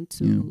explain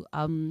to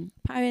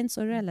parents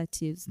or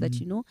relatives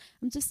that, you know,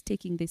 I'm just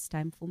taking this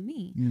time for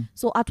me.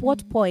 So at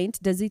what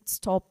point does it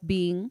stop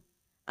being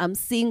I'm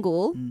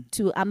single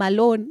to I'm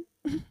alone?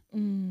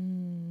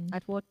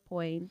 At what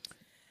point?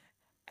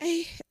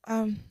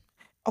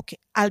 Okay,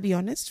 I'll be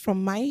honest,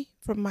 from my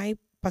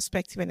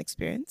perspective and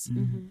experience,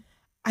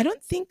 I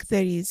don't think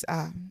there is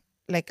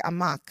like a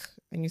mark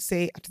when you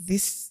say at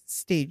this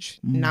stage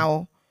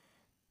now,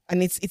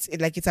 and it's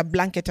like it's a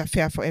blanket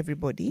affair for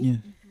everybody.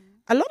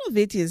 A lot of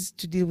it is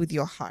to deal with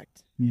your heart.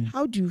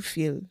 How do you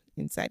feel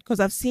inside? Because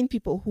I've seen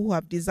people who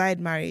have desired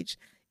marriage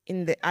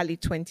in the early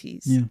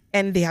 20s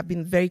and they have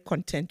been very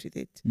content with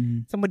it.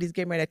 Somebody's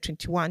getting married at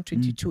 21,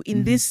 22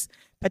 in this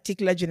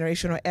particular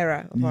generational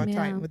era of our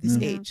time, with this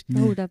age.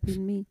 That would have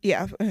been me.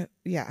 Yeah.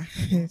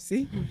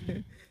 See?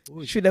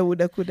 Shoulda,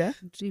 woulda, coulda.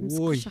 Dreams.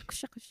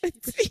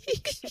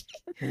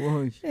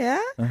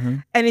 Yeah.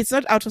 And it's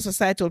not out of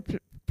societal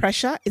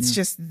pressure. It's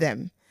just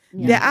them.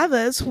 There are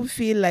others who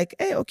feel like,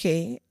 hey,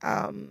 okay,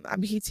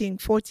 I'm hitting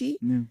 40.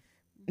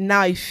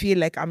 Now I feel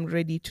like I'm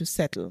ready to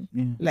settle.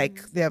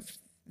 Like they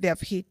have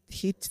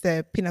hit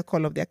the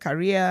pinnacle of their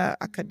career.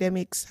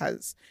 Academics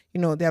has, you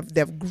know, they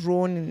have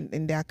grown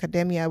in the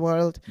academia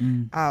world.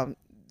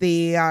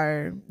 They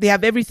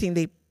have everything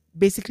they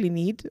basically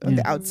need on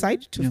the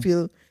outside to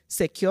feel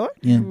secure.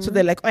 So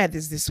they're like, oh yeah,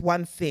 there's this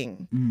one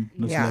thing.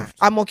 Left.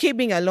 I'm okay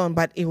being alone,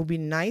 but it would be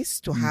nice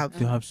to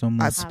have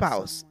someone, a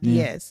spouse.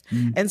 Yes.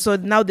 And so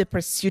now the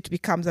pursuit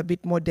becomes a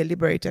bit more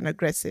deliberate and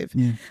aggressive.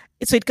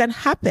 So it can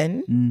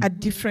happen at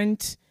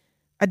different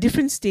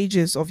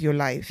stages of your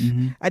life,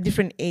 at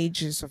different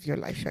ages of your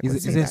life.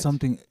 Is there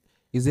something?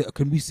 Is there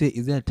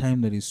a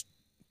time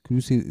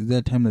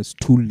that's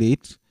too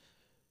late?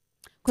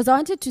 Because I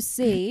wanted to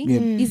say, Yeah.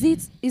 is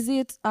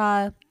it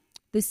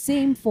the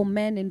same for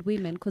men and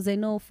women? Because I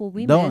know for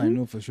women, That one I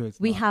know for sure. It's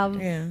we not. have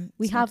it's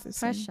not have the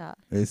same. pressure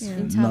It's Yeah.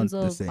 in not terms the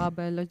of same. our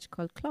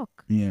biological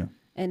clock, Yeah.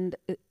 and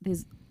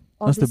there's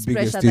all That's the this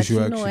biggest pressure that issue, you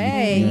know, actually.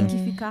 hey, Yeah.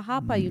 ikifika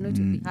hapa, you know,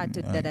 to be hard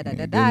to da da da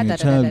da da Getting da a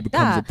child da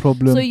becomes da. a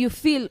problem. So you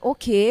feel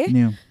okay.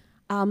 Yeah.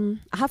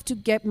 I have to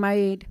get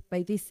married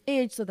by this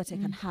age so that I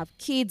can have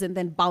kids and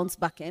then bounce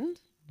back and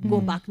go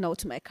back now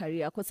to my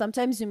career. Because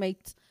sometimes you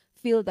might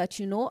feel that,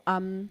 you know,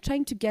 I'm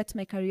trying to get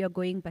my career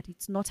going, but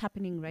it's not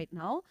happening right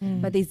now.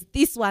 But there's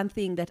this one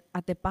thing that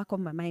at the back of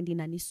my mind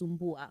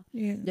inanisumbua,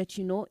 Yeah. that,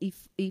 you know,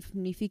 if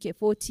nifike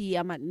 40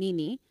 ama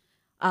nini,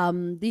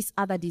 this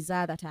other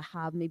desire that I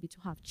have, maybe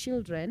to have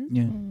children,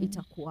 Yeah.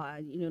 itakuwa,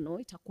 you know,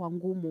 itakuwa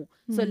ngumu.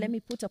 So let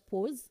me put a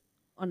pause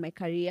on my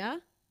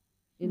career,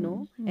 you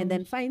know, and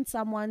then find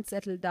someone,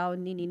 settle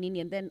down, nini,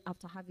 and then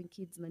after having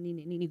kids,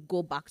 nini,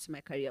 go back to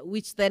my career,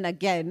 which then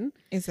again,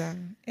 It's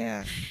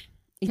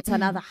it's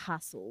another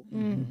hassle.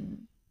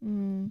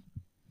 Mm.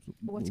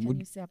 What can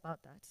you say about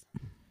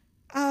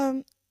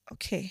that?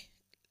 Okay.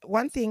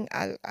 One thing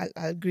I'll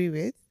agree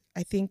with.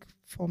 I think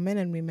for men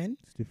and women,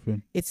 It's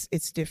different.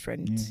 it's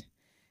different.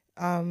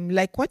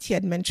 Like what he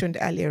had mentioned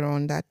earlier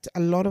on, that a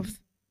lot of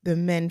the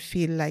men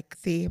feel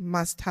like they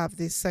must have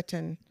this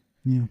certain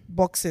Yeah.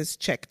 boxes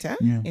checked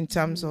Yeah. in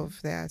terms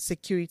of their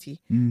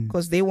security, Mm.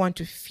 because they want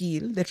to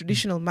feel, the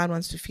traditional man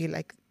wants to feel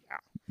like,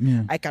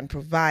 Yeah. I can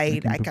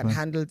provide, I can provide.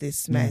 handle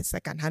this Yeah. mess, I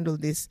can handle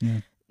this.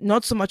 Yeah.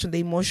 Not so much on the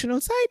emotional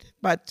side,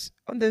 but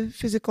on the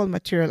physical,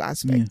 material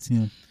aspect.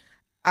 Yeah.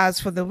 As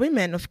for the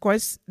women, of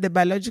course, the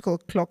biological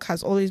clock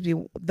has always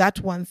been that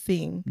one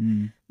thing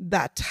Mm.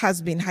 that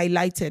has been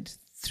highlighted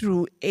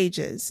through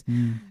ages.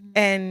 Mm.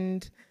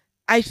 And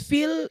I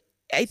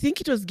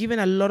think it was given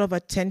a lot of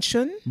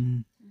attention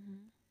Mm.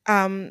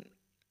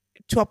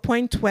 to a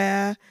point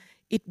where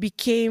it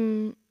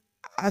became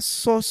a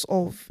source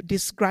of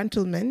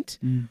disgruntlement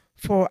Mm.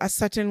 for a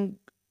certain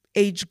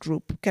age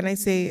group. Can I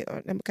say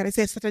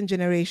a certain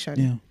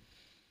generation?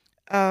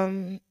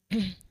 Yeah.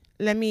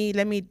 Let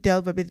me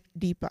delve a bit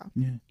deeper.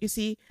 Yeah. You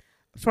see,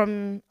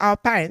 from our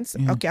parents,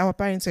 Yeah. okay, our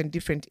parents are in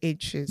different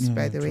ages, Yeah,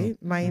 by yeah, the true. way.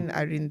 Mine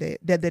are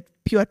they're the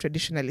pure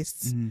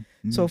traditionalists. Mm.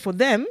 Mm. So for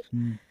them,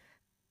 Mm.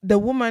 the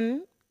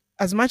woman,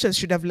 as much as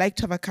should have liked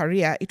to have a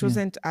career, it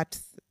wasn't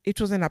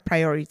a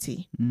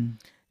priority. Mm.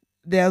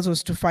 Theirs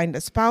was to find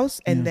a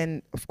spouse, and Yeah.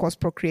 then of course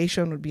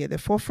procreation would be at the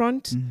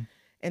forefront, Mm.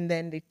 and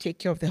then they take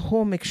care of the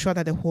home, make sure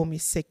that the home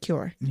is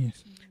secure.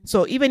 Yes.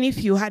 So even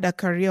if you had a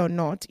career or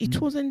not, it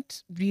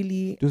wasn't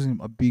really It wasn't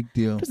a big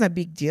deal. it wasn't a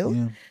big deal.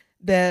 Yeah.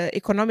 The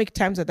economic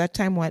times at that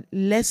time were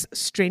less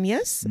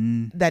strenuous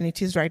Mm. than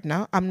it is right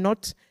now. I'm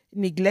not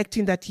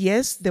neglecting that.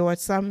 Yes, there were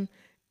some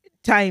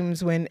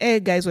times when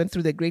guys went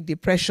through the Great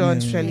Depression, Yeah,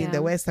 especially in yeah.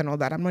 the West and all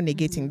that. I'm not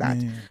negating that.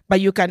 Yeah. But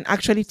you can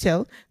actually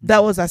tell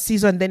that was a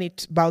season, then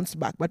it bounced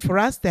back. But for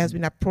us, there has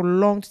been a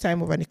prolonged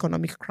time of an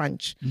economic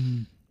crunch,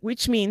 Mm.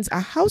 which means a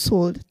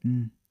household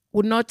Mm.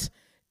 would not,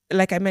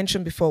 like I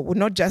mentioned before, would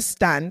not just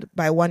stand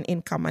by one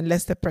income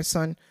unless the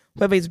person,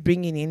 whoever is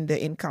bringing in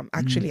the income,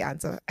 actually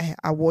earns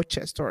a war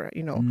chest or,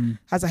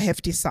 has a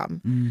hefty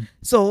sum. Mm.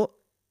 So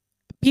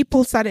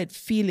people started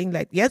feeling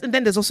like, yes, and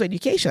then there's also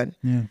education.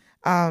 Yeah.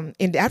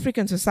 In the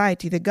African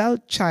society, the girl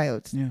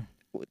child, Yeah.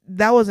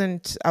 that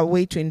wasn't a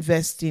way to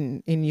invest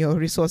in your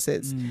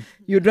resources. Mm.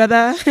 You'd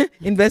rather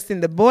invest in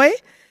the boy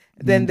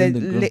than Than the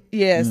girl.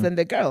 Yeah. than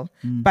the girl.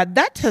 Mm. But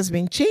that has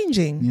been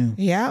changing,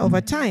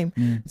 over time.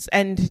 Yeah.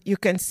 And you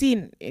can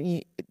see,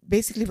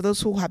 basically, for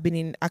those who have been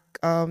in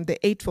the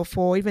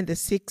 844, even the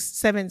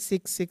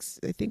 766,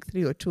 I think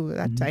 3 or 2 at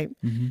that time,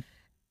 Mhm.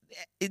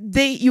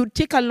 you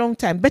take a long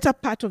time. Better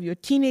part of your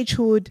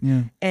teenagehood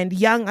Yeah. and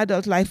young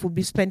adult life will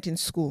be spent in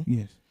school.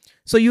 Yes.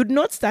 So you'd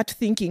not start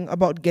thinking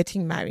about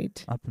getting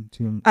married Up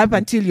until. up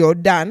until you're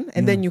done,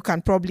 and Yeah. then you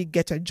can probably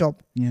get a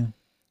job. Yeah.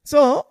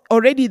 So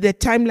already the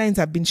timelines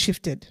have been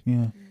shifted.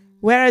 Yeah.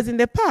 Whereas in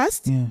the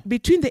past, Yeah.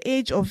 between the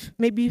age of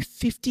maybe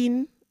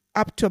 15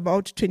 up to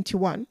about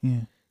 21,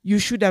 Yeah. you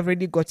should have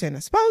already gotten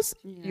a spouse.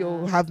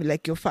 You have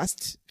like your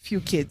first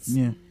few kids.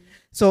 Yeah.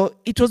 So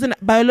it wasn't,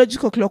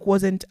 biological clock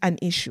wasn't an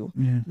issue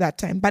Yeah. that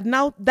time. But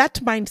now that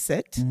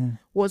mindset Yeah.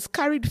 was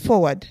carried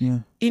forward Yeah.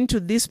 into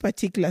this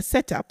particular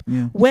setup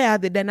Yeah. where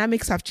the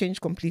dynamics have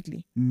changed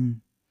completely. Mm.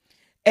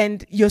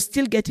 And you're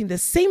still getting the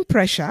same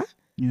pressure.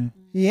 Yeah.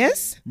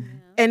 Yes.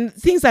 And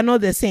things are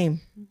not the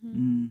same.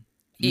 Mm.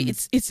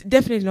 It's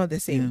definitely not the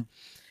same. Yeah.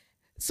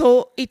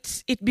 So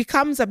it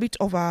becomes a bit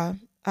of a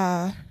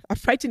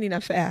frightening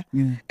affair,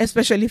 Yeah.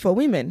 especially for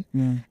women,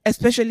 Yeah.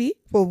 especially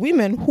for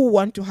women who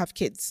want to have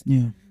kids.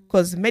 Yeah.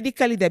 Because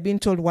medically they're being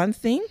told one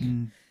thing,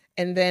 Mm.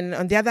 and then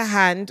on the other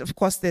hand, of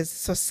course, there's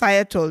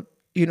societal,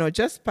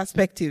 just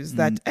perspectives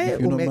that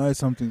If you're not married,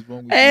 something's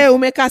wrong with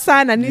umeka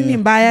sana nini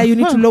mbaya, you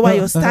need to lower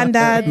your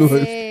standards.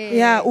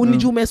 Yeah,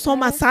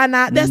 umesoma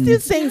sana. They're still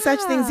saying such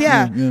things.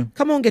 Yeah. Yeah.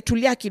 Kama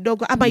ungetulia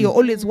kidogo, ama you're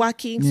always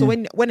working. So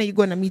when are you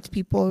going to meet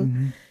people?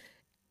 Mm-hmm.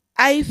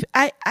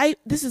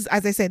 This is,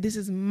 as I said, this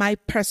is my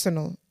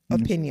personal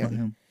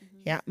opinion.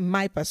 Yeah,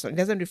 my personal. It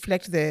doesn't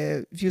reflect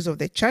the views of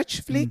the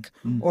church flick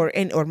or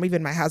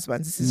even my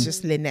husband's. This is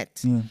just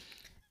Lynette.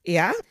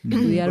 Yeah.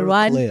 We are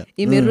one Clear.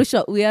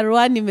 imerushwa. We are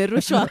one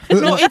imerushwa.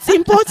 No, it's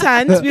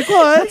important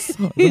because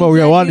Kama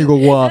we are one iko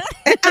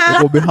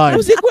go behind.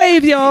 msikwe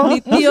hivyo.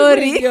 Ni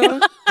theory.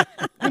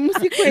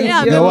 Msikwe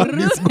Yeah, hivyo.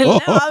 one is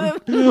amerushwa.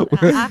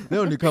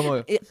 Leo ni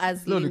kama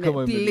As leo ni Lynette,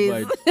 kama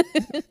please.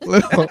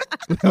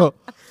 leo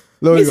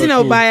Mimi sina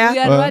iko ubaya. We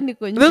are one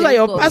iko Those are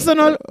your nje.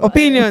 personal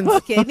opinions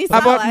Okay, ni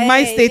sawa, about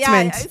my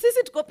statement. Yeah,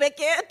 sisi tuko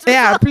peke yetu.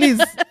 Yeah, please.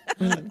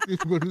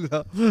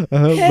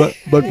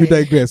 but we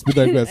digress.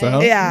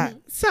 Yeah.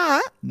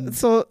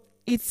 So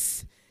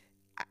it's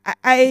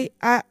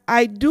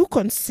I do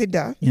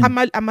consider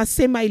I'm a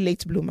semi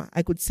late bloomer.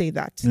 I could say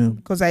that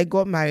because I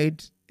got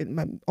married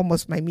in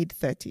almost my mid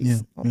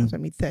 30s. My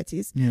mid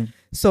 30s. Yeah.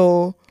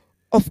 So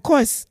of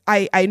course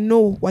I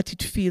know what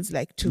it feels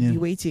like to be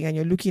waiting and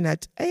you're looking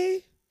at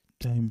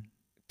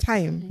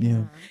time.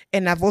 Yeah.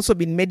 And I've also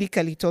been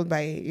medically told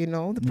by,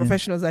 the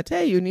professionals that,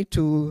 hey, you need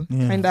to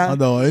kind of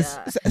Otherwise,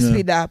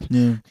 speed up.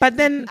 Yeah. But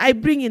then I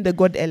bring in the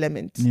God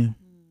element. Yeah.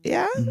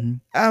 Yeah.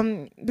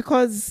 Mm-hmm.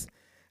 Because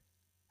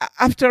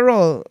after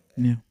all,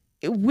 Yeah.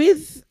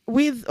 with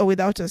or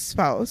without a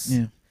spouse,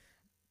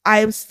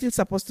 I am still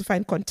supposed to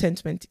find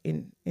contentment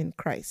in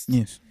Christ.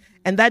 Yes.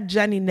 And that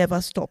journey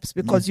never stops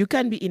because you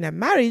can be in a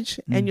marriage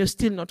and you're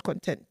still not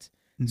content.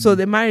 So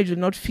the marriage will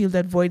not fill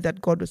that void that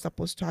God was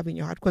supposed to have in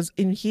your heart. Because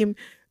in him,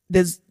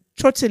 there's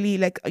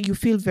totally you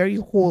feel very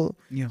whole.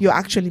 Yeah. You're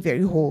actually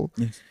very whole.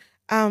 Yes.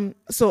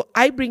 So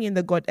I bring in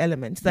the God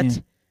element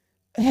that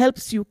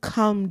helps you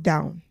calm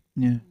down.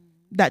 Yeah.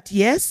 That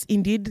yes,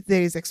 indeed,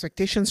 there is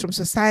expectations from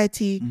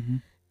society. Mm-hmm.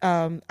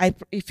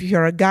 If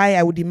you're a guy,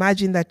 I would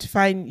imagine that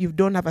fine, you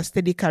don't have a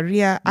steady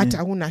career, hata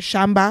huna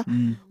shamba,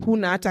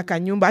 huna hata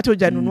kanyumba, hata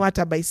hujanunua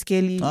hata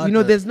baiskeli.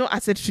 There's no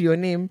asset to your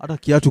name. Hata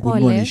kiatu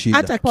kununua ni shida.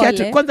 Hata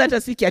kiatu, kwanza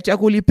hata si kiatu ya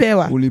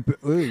kulipewa.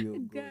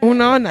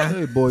 Unaona?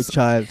 Hey, boy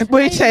child.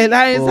 Boy child,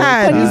 that is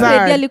hard. Kwani It's Freddy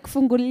hard.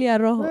 alikufungulia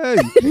roho?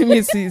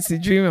 Mimi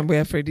sijui mambo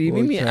ya Freddy.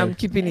 Boy Mimi child. I'm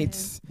keeping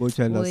it. Boy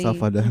child has Oi.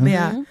 suffered.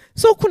 Yeah.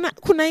 So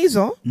kuna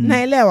hizo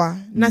naelewa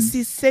na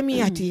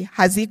sisemi ati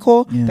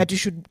haziko that you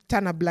should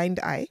turn a blind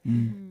eye.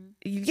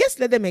 Yes,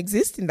 let them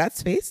exist in that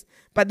space,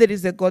 but there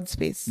is a God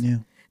space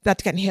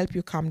that can help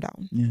you calm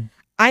down. Yeah.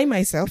 I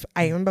myself,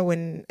 I remember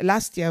when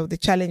last year, the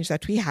challenge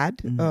that we had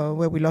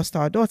where we lost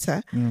our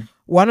daughter,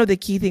 one of the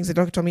key things the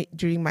doctor told me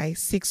during my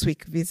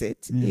 6-week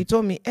visit, he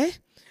told me,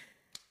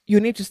 you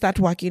need to start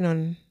working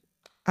on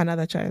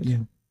another child. Yeah.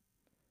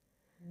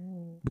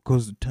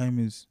 Because the time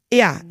is...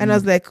 Yeah. And I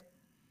was like,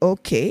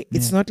 okay,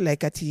 it's not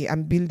like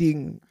I'm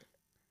building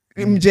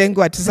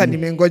mjengo ati sasa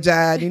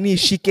nimengoja nini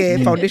ishike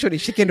foundation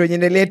ishike ndo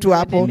niendelee tu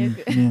hapo.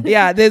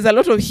 Yeah, there's a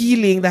lot of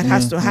healing that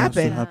has to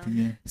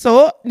happen.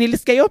 So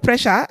nilisikia your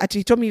pressure ati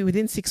he told me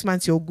within 6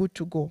 months you're good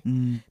to go.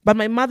 But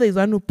my mother is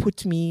the one who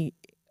put me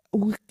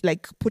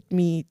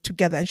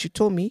together and she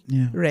told me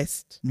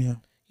rest. Yeah.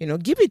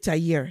 Give it a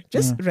year.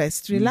 Just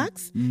rest,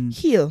 relax,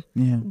 heal.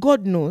 Yeah.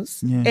 God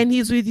knows and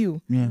he's with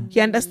you. Yeah. He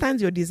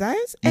understands your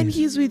desires and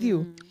he's with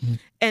you.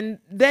 And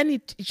then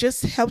it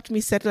just helped me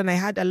settle. And I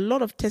had a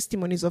lot of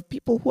testimonies of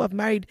people who have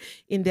married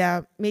in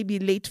their maybe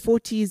late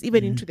 40s,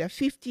 even into their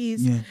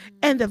 50s.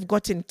 And they've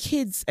gotten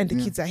kids and the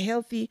kids are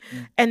healthy.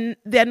 And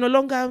they're no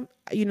longer,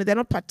 they're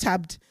not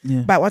perturbed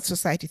by what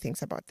society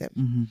thinks about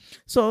them.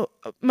 So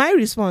my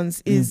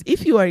response is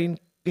if you are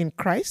in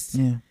Christ,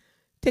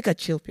 take a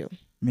chill pill.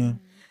 Yeah.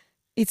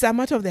 It's a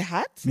matter of the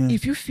heart.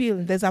 If you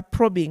feel there's a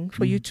probing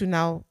for you to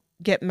now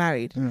get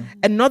married,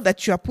 and not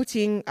that you are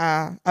putting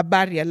a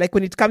barrier, like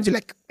when it comes to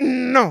like,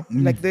 no,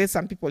 like there's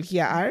some people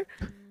here are.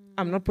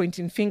 I'm not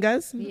pointing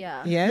fingers.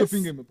 Yeah. Yes.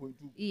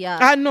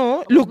 Yeah.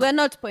 No. Look. We're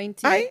not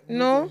pointing.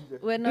 No.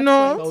 We're not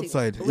No. pointing.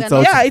 Outside. We're It's not-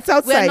 outside. Yeah, it's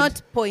outside. We're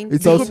not pointing.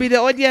 It's It outside. could be the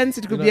audience.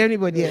 It could be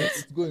anybody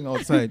else. It's going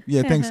outside.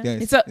 Yeah, thanks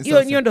guys. It's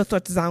hiyo ndo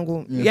thought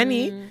zangu.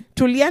 Yani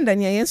tulia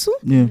ndani ya Yesu.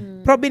 Yeah.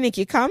 Probing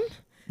ikikam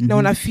na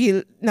una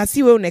feel na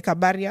siwe uneka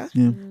barrier.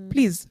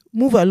 Please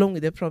move along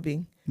with the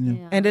probing.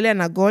 Yeah. Endelea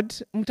na God,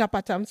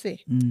 mtapata mse.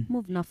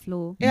 Move na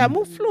flow. Yeah,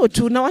 move flow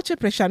tu na wache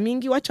pressure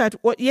mingi.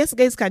 Yes,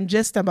 guys can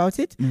jest about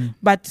it,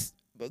 but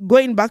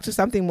going back to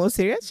something more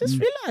serious, just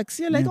relax.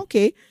 You're like,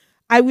 okay,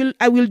 I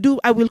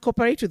will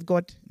cooperate with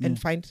God and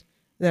find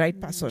the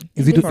right person.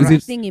 Is it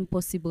Nothing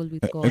impossible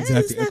with God.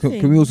 exactly?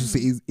 There's Can we also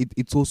say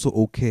it's also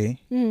okay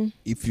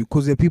if you,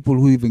 because there are people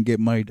who even get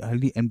married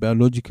early and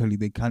biologically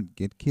they can't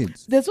get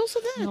kids. There's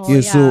also that. Oh, Yeah,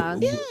 yeah. so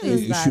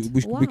There's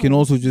that. we can Wow.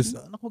 also just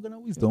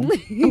wisdom.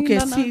 Okay,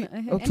 No, see,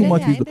 no. Too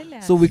much Endelea, wisdom.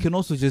 endelea. So we can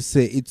also just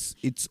say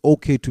it's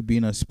okay to be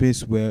in a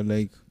space where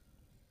like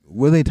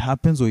whether it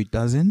happens or it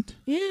doesn't,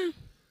 Yeah.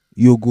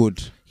 you're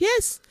good.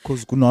 Yes.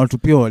 Because kuna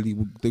watu pia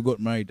they got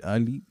married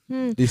early.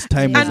 This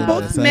time was And on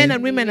both their men side.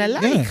 and women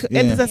alike. Yeah,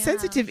 And it's a yeah.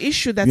 sensitive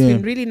issue that's Yeah.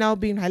 been really now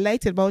being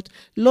highlighted about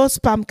low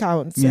sperm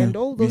counts and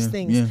all those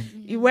things.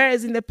 Yeah.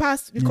 Whereas in the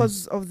past,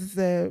 because of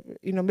the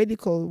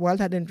medical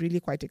world hadn't really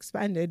quite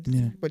expanded,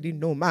 Yeah. but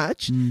didn't know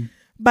much. Mm.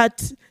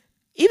 But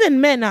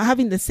even men are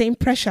having the same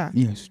pressure.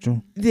 Yes,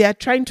 true. They are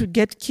trying to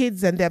get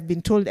kids and they have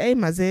been told, hey,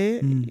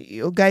 Maze,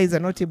 your guys are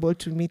not able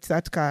to meet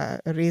that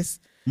race.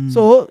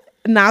 So,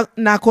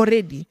 nako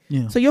ready.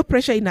 Yeah. So, your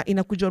pressure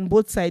inakuja on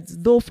both sides.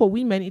 Though for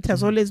women, it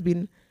has always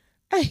been,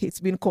 it's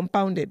been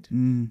compounded.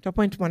 To a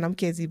point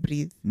mwanamke hezi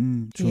breathe.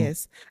 True.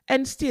 Yes.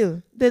 And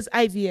still, there's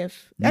IVF.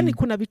 Yani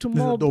kuna vitu There's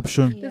more.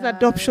 adoption. There's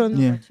adoption.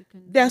 Yeah.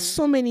 There are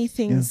so many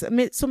things,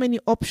 so many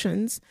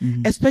options,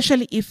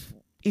 especially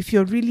if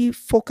you're really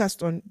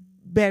focused on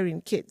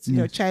bearing kids,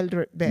 your child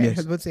bear.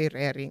 I would say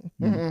rearing.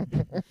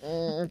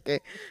 Okay,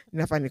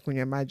 nafani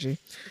kunywa maji,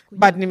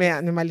 but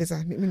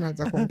nimaliza. Mimi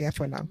naanza kuongea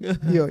for now.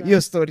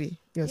 Your story.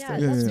 That's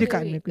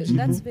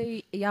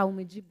very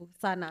umejibu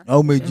sana.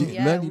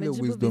 Nani ile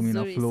wisdom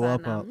ina flow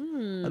hapa.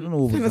 I don't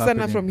know what was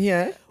happening. From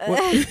here.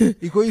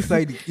 Iko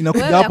inside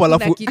inakuja hapa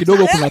alafu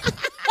kidogo kuna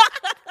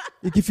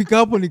ikifika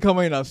hapo ni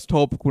kama ina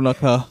stop, kuna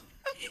ka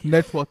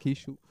network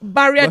issue.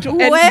 Barrier to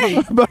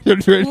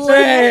entry.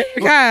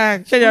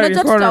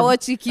 Unajua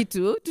tutawachi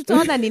kitu.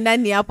 Tutaona ni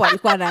nani hapo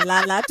alikuwa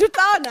analala.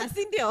 Tutaona,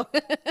 si ndio?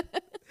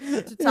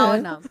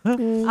 Tutaona.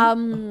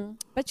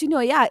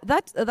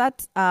 But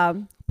that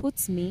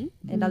puts me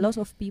and a lot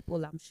of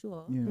people, I'm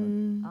sure,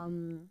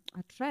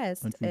 at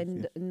rest.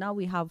 And now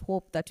we have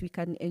hope that we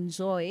can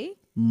enjoy.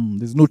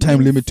 There's no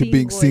time limit to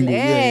being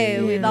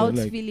single. Without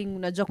feeling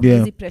unajua kuna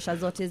hizi pressure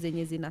zote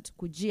zenye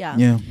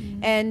zinatukujia.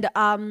 And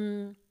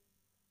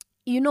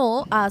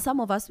some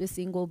of us were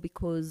single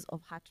because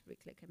of heartbreak,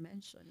 like I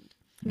mentioned.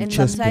 And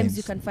sometimes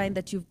you can find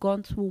that you've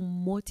gone through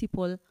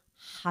multiple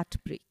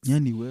heartbreaks.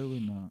 And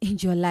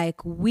you're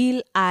like,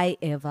 will I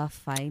ever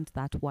find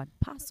that one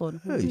person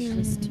who will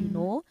just,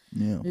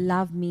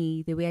 love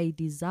me the way I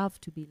deserve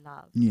to be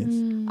loved? Yes.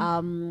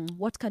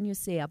 What can you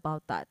say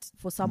about that?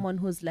 For someone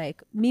who's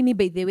like, Mimi,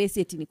 by the way,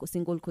 say niko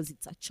single because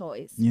it's a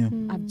choice.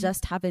 I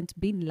just haven't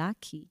been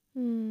lucky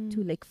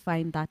to like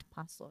find that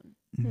person.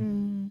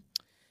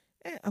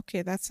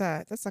 Okay, that's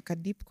like a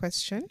deep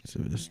question. So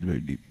that's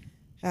very deep.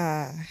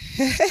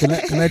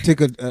 Can I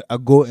take a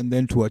go and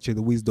then to watch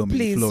the wisdom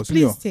please, in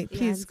flow?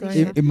 Please go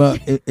ahead.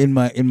 In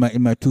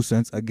my 2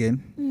 cents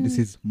again. This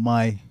is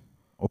my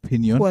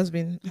opinion. Who has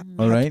been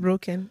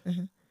heartbroken?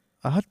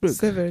 A heartbreak.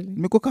 Severely.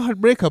 Niko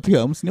heartbreak up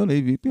here. Msinione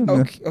hivi.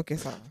 Okay,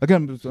 sorry.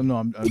 Again, no,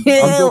 I'm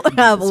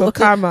joking. So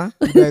karma.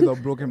 You guys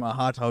have broken my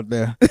heart out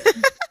there.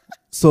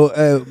 So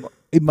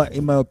in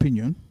my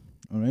opinion,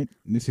 all right,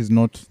 this is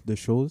not the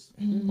shows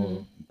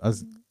or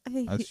as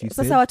she said.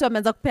 Sasa watu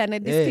wameanza kupeana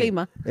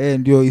disclaimer.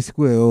 Ndio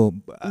isikue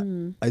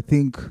I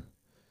think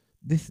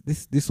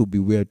this will be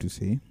weird to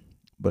say,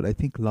 but I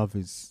think love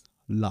is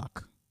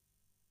luck.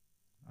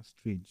 That's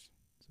strange.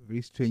 It's a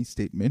very strange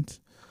statement.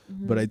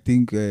 But I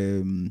think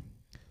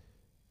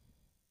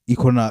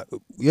ikona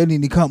yani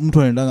ni kama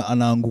mtu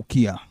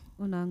anaangukia.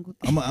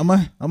 Am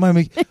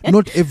I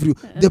not every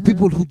there are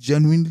people who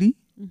genuinely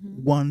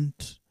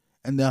want,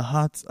 and their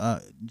hearts are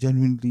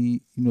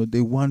genuinely, they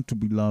want to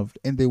be loved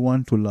and they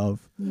want to love.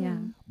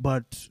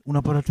 But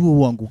unapata tu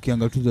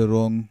uangukianga to the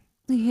wrong.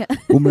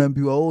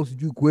 Umeambiwa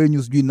sijui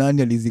kwenyu sijui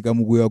nani alizika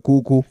mguu ya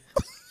kuku.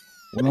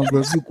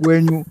 Unaambiwa sijui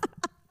kwenyu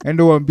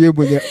ende waambie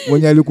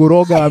mwenye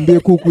alikuroga ambie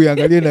kuku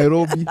iangalie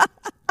Nairobi.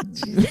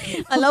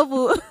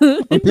 Alafu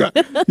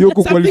hiyo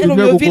kuku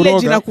alitumia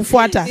kukuroga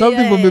inakufuata.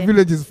 Something from the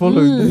village is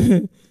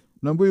following.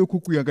 Naambiwa hiyo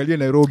kuku iangalie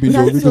Nairobi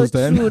ndio vitu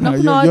zitaenda. Na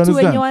kuna watu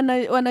wenye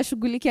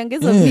wanashughulikia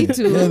ngeza vitu.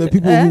 The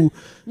people who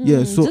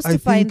so just I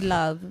to find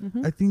love.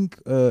 I think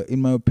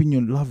in my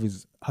opinion love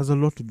has a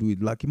lot to do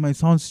with luck. It might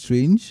sound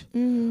strange,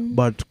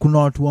 but kuna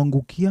watu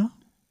wangukia,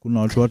 kuna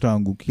watu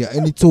wataangukia,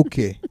 and it's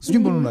okay. Sijui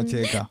mbona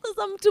unacheka.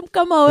 Sasa mtu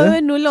kama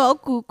wewe nulo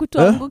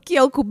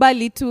kutuangukia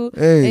ukubali tu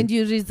and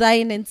you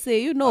resign and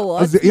say you know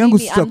what, I'm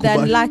the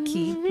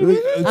unlucky.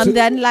 I'm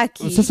the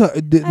unlucky. Sasa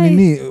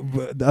nini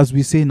as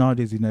we say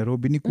nowadays in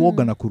Nairobi ni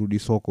kuoga na kurudi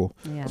soko.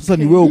 Sasa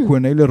ni wewe ukuwe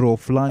na ile roho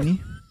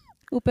fulani.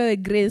 Upewe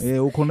grace.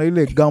 Uko na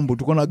ile gambut,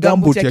 tuko na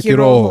gambut ya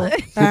kiroho.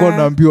 Tuko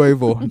naambiwa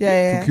hivyo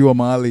tukiwa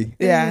mahali.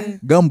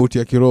 Gambut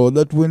ya kiroho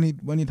that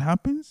when it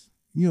happens,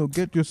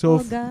 get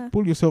yourself,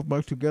 pull yourself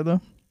back together.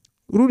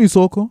 Rudi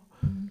soko.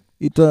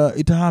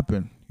 It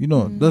happen.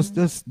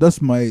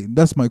 That's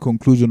my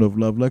conclusion of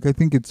love. Like I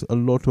think it's a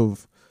lot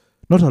of,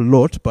 not a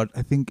lot, but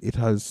I think it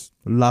has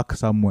luck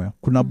somewhere.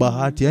 Kuna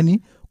bahati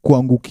yani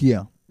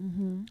kuangukia.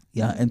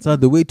 And so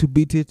the way to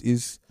beat it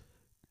is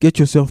get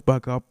yourself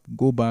back up,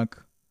 go back.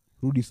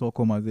 Rudi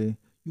soko maze.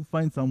 You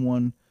find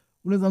someone.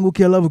 Unaweza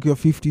angukia love ukiwa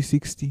 50,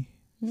 60,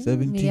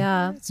 70.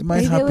 Yeah. It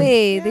might happen. By the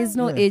way, there's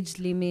no age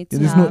limit.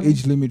 There's no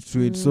age limit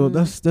to it. So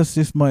that's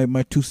just my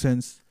 2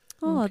 cents.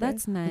 Oh,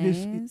 that's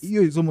nice.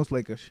 It's almost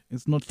like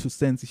it's not 2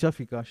 cents.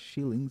 Ishafika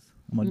shillings,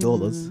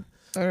 dollars.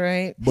 All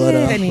right. But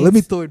let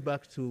me throw it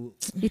back to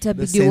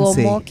itabidi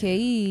uomoke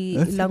hii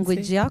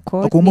language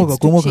yako.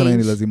 Kuomoka na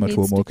ni lazima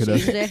tuomoke.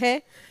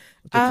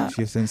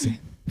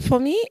 For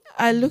me,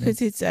 I look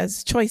at it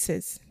as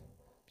choices.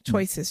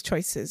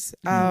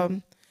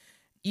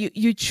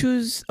 You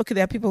choose. Okay,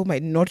 there are people who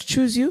might not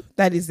choose you.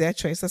 That is their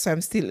choice. That's why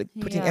I'm still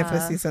putting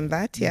emphasis on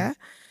that.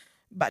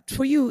 But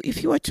for you,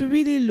 if you were to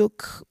really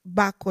look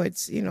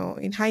backwards,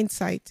 in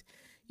hindsight,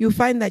 you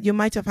find that you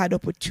might have had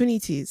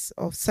opportunities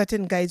of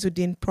certain guys who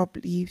didn't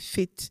properly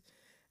fit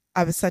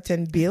a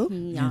certain bill.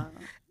 Yeah.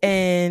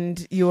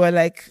 And you were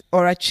like,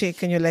 or a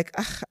chick, and you're like,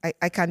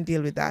 I can't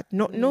deal with that.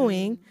 Not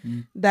knowing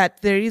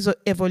that there is an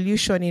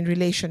evolution in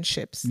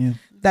relationships,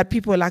 that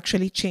people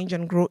actually change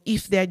and grow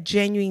if they're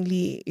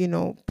genuinely,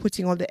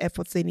 putting all the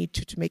efforts they need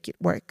to make it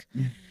work.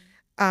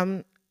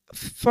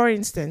 For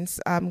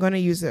instance, I'm going to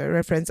use a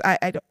reference.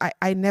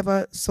 I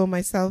never saw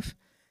myself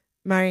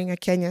marrying a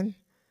Kenyan,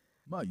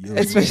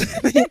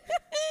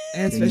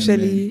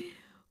 especially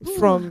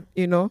from,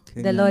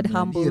 The Lord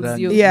humbles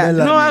you. Yeah.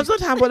 No, I was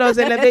not humbled. I was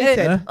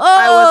elevated.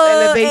 I was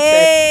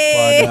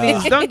elevated.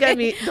 Please, don't get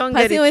it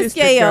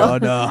twisted. Girl.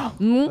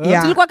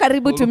 Yeah. Tulikuwa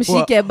karibu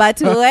tumshike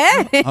but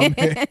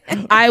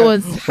I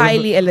was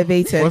highly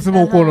elevated.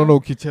 Wasema uko unaona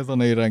ukicheza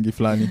na irangi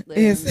fulani.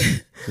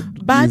 Yes.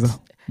 But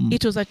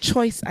it was a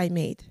choice I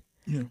made.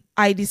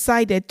 I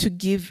decided to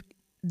give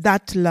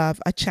that love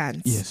a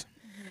chance. Yes.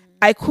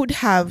 I could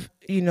have,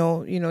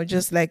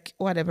 just like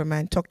whatever,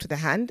 man, talk to the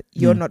hand.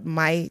 You're not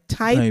my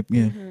type.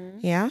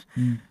 Yeah.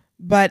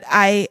 But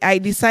I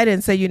decided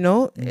and said,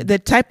 the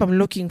type I'm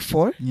looking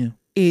for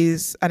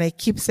is, and I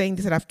keep saying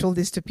this and I've told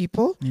this to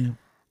people,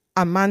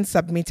 a man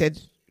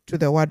submitted to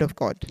the word of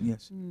God.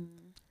 Yes.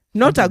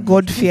 Not a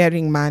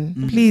God-fearing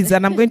man. Please,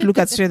 and I'm going to look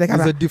at straight the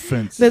camera. There's a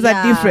difference. There's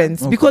a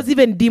difference. Because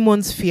even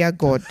demons fear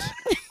God.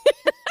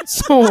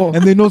 So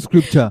and they know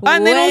scripture.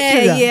 And they know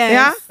scripture.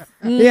 Yes.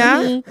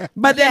 Yeah.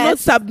 But they're not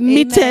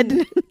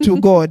submitted to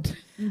God.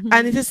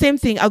 And it's the same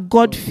thing,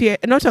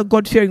 not a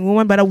God-fearing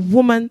woman, but a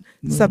woman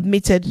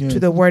submitted to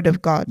the word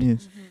of God.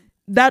 Yes.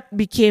 That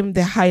became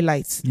the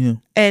highlights. Yeah.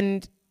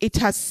 And it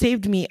has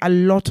saved me a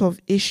lot of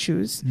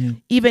issues,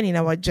 even in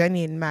our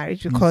journey in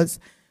marriage, because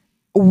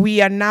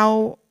we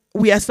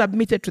are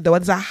submitted to the word.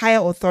 There's a higher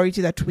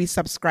authority that we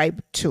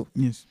subscribe to.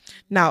 Yes.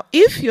 Now,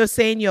 if you're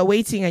saying you're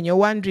waiting and you're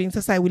wondering,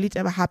 Sasa, will it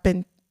ever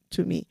happen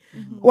to me?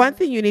 One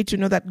thing you need to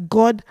know that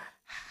God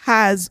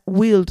has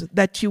willed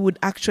that you would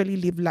actually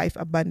live life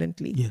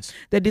abundantly. Yes.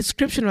 The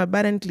description of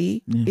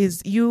abundantly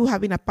is you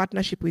having a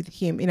partnership with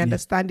him in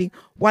understanding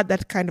what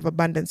that kind of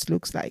abundance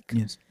looks like.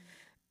 Yes.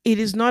 It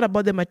is not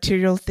about the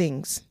material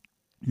things.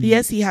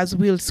 Yes, he has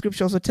willed.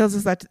 Scripture also tells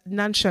us that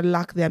none shall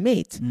lack their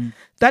mate.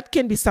 That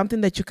can be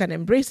something that you can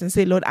embrace and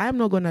say, Lord, I am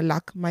not going to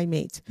lack my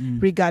mate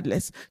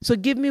regardless. So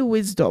give me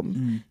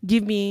wisdom.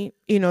 Give me,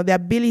 the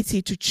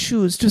ability to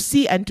choose, to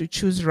see and to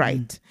choose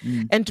right.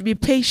 And to be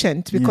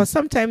patient, because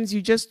sometimes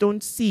you just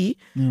don't see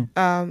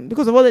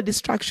because of all the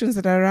distractions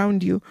that are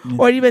around you,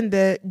 or even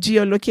the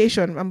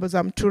geolocation,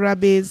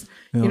 Turabes,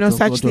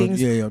 such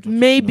things.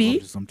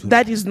 Maybe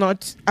that is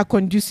not a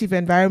conducive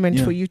environment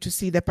for you to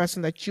see the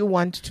person that you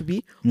want to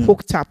be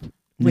hooked up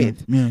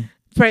with.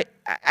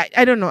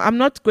 I don't know. I'm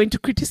not going to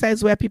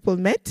criticize where people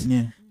met,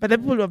 but the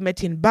people who have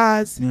met in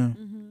bars,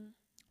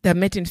 they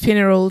met in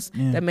funerals,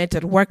 they met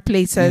at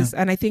workplaces.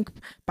 And I think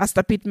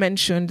Pastor Pete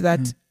mentioned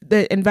that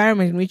the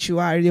environment in which you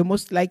are, you're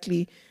most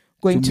likely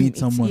going to meet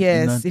someone.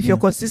 Yes, if you're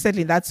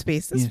consistently in that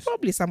space, there's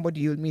probably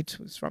somebody you'll meet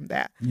who's from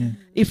there.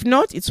 If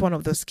not, it's one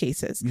of those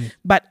cases.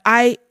 But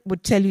I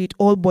would tell you it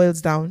all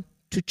boils down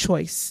to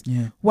choice.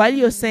 While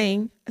you're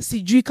saying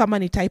sijui kama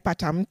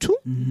nitaipata mtu,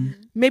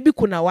 maybe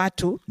kuna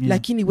watu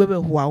lakini wewe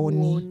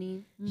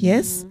huwaoni.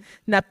 Yes.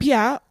 Na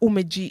pia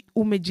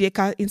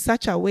umejieka in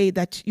such a way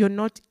that you're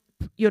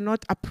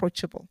not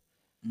approachable.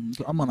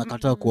 So ama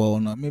nakataa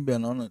kuwaona. Maybe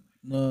anaona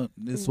no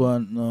this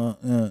one no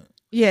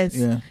yes.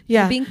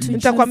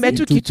 Nitakwambia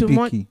tu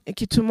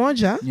kitu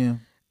moja.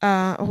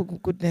 Oh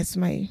goodness,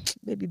 my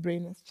baby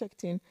brain has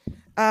checked in.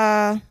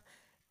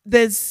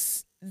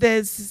 There's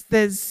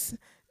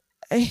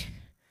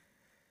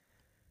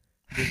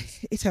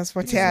it has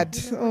fortered.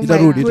 Oh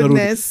my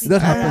goodness.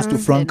 That happens to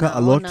Franca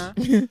a lot.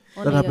 That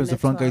happens to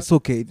Franca. It's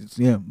okay.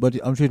 But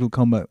I'm sure it will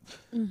come back.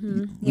 We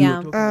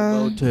were talking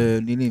about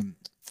nini.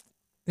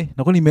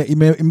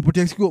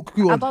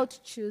 About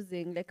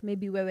choosing, like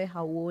maybe wewe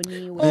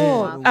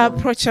hauoni.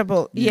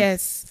 Approachable.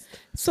 Yes.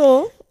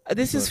 So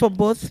this is for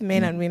both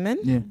men and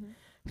women.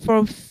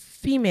 For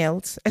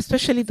females,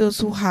 especially those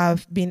who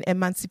have been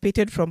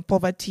emancipated from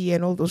poverty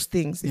and all those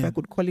things, if I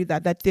could call it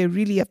that they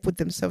really have put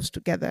themselves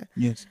together.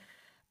 Yes.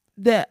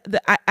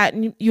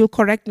 You'll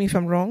correct me if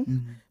I'm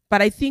wrong,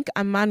 but I think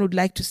a man would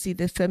like to see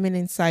the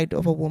feminine side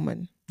of a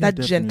woman, that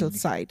gentle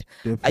side.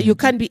 You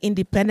can be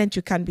independent,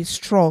 you can be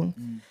strong,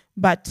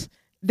 but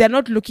they're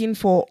not looking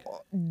for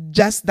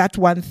just that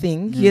one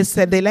thing. Yes,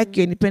 they like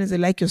your independence, they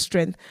like your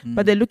strength,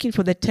 but they're looking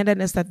for the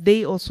tenderness that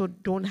they also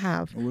don't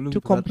have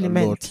to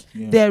complement.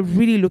 They're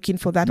really looking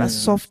for that, a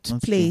soft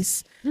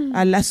place,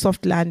 a less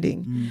soft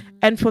landing.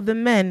 And for the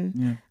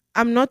men,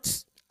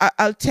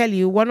 I'll tell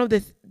you, one of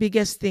the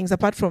biggest things,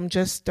 apart from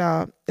just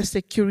the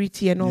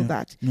security and all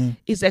that,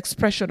 is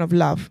expression of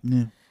love.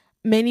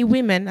 many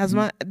women, as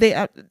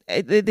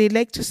they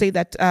like to say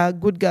that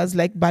good girls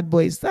like bad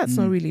boys. That's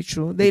not really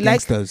true. They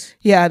like Gangsters.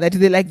 that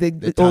they like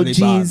the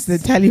OGs, the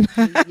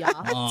Taliban. Yeah.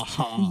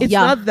 It's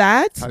not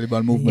that.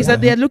 Taliban movement. It's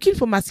that they are looking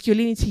for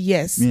masculinity,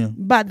 yes, Yeah.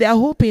 but they are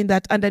hoping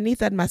that underneath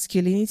that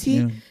masculinity,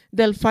 Yeah.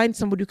 they'll find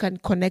somebody who can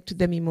connect to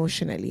them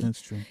emotionally.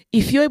 That's true.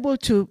 If you're able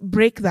to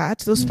break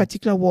those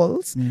particular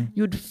walls, Yeah.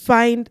 you'd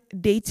find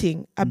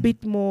dating a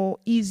bit more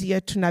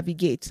easier to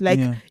navigate. Like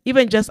Yeah.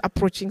 even just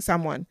approaching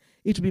someone,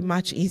 it would be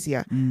much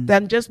easier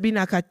than just being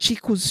like a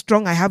chick who's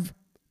strong. I have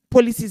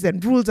policies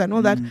and rules and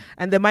all that,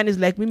 and the man is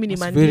like, mimi ni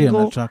That's very mandingo,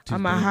 unattractive,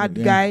 I'm a by the hard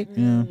way. guy.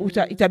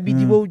 Yeah.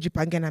 Itabidi wewe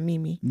ujipange na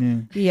mimi.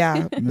 Yeah.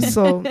 Yeah.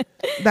 So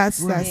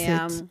that's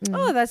Yeah. it.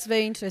 Oh, that's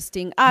very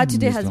interesting.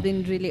 Today has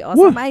been really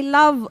awesome. I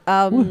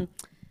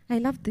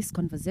love this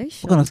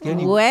conversation.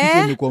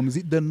 Where?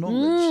 The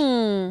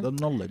knowledge. The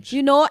knowledge.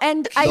 You know,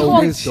 and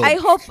I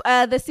hope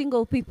the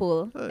single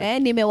people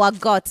nimewa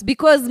got,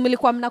 because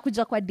mlikuwa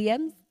mnakuja kwa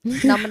DMs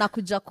na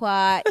mnakuja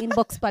kwa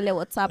inbox pale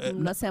WhatsApp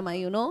mnasema,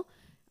 you know,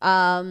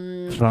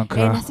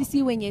 na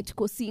sisi wenye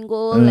tuko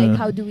single, like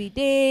how do we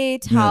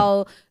date,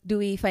 how do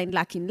we find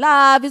luck in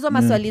love, hizo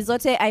maswali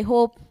zote I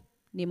hope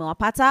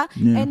nimewapata,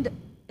 and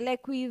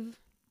like we've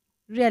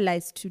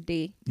realized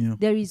today,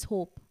 there is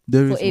hope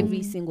for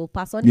every single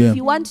person. If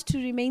you want to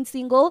remain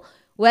single,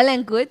 well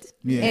and good.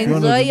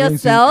 Enjoy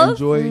yourself.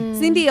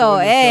 Sindio,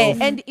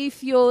 and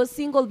if you're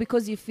single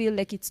because you feel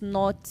like it's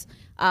not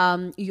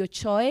your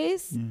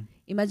choice,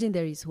 imagine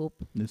there is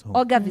hope.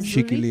 Oga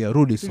vizuri. Shikilia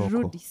Rudi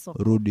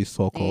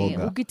Soko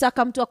oga.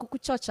 Ukitaka mtu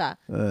akukuchocha,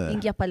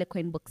 ingia pale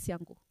kwa inbox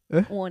yangu.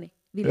 Uone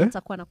vile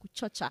nitakuwa na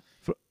kuchocha.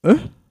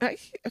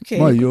 Okay.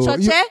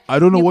 Kuchoche, I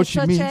don't know what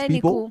she means,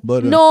 people.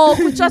 But, no,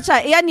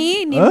 kuchocha,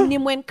 yani ni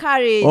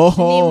encourage,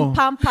 ni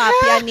pump up,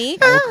 yani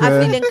I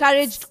feel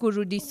encouraged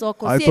kurudi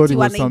soko. Si eti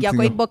wanaingia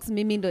kwa inbox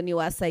mimi ndo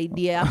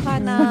niwasaidie.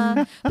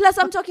 Hapana. Plus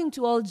I'm talking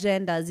to all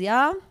genders,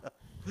 yeah?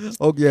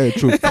 Okay,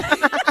 true.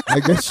 I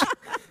get you.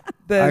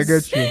 I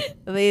get you.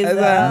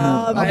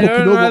 I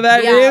don't know what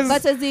that is.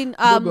 But as in,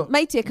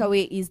 my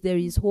takeaway is there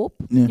is hope.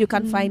 You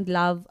can find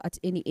love at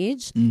any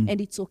age,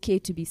 and it's okay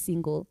to be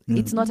single.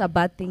 It's not a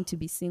bad thing to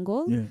be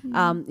single.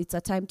 It's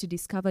a time to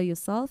discover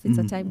yourself. It's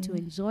a time to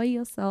enjoy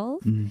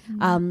yourself.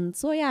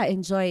 So yeah,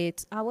 enjoy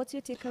it. What's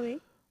your takeaway?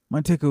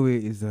 My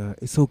takeaway is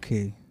it's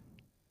okay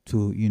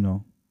to, you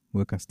know,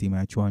 work as Team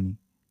Achwani.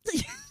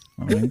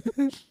 All right?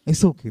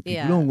 It's okay, people.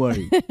 Yeah. Don't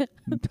worry.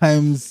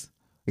 Times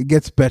it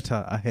gets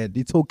better ahead.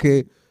 It's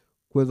okay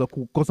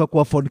kukosa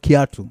kuafford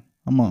kiatu.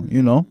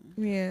 You know?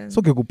 Yeah. It's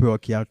okay kupewa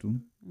kiatu.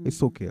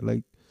 It's okay.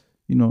 Like,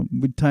 you know,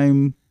 with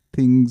time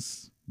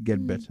things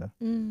get better.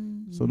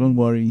 So don't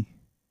worry.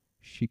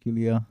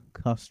 Shikilia,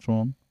 cast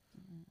strong.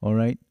 All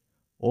right?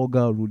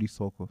 Oga Rudi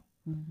Soko.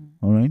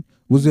 All right?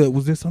 Was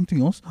there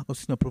something else?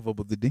 Sina proverb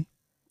of the day.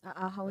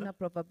 Hauna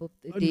proverb of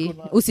the day.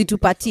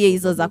 Usitupatie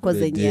hizo zako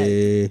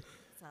zenyewe.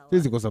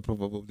 This is a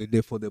proverb of the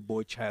day for the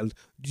boy child.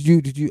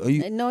 Did you? Are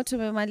you? No,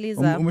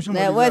 tumemaliza.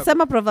 Wewe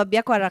sema proverb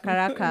yako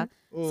haraka.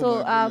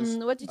 So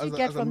what did you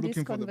get from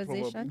this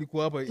conversation?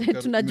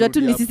 Tunajua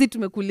tu ni sisi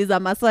tumekuuliza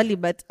maswali,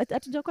 but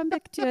hatujakwambia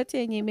kitu yote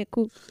yenye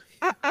imeku.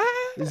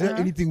 Is there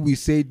anything we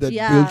said that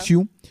built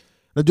you?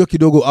 Najua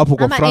kidogo hapo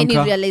kwa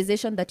Franka. Any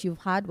realization that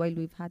you've had while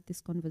we've had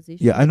this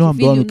conversation? Yeah, I know I'm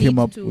the one who came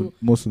up with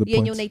most of the points.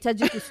 Yenye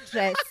unahitaji ku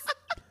stress.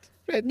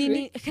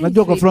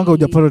 Najua kwa Franka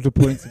hujapata tu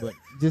points, but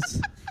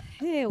just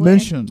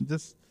mention.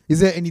 Just, is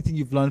there anything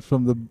you've learned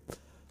from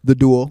the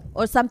duo,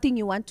 or something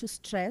you want to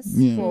stress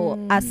for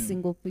us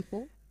single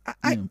people?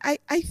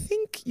 I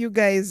think you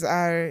guys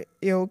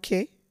you're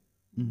okay.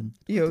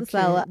 You're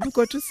okay.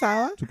 Tuko tu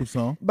sawa.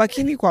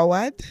 Bakini kwa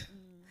word.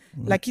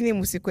 Lakini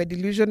musikwe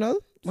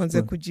delusional.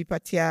 Mwanze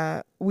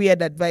kujipatia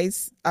weird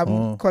advice.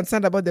 I'm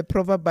concerned about the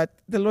proverb, but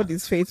the Lord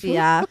is faithful.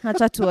 Yeah,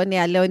 acha tuone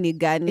ya leo ni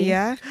gani.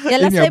 Yeah. Ya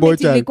last time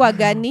ilikuwa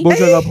gani? But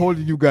I'm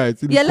holding you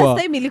guys. Ya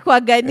last time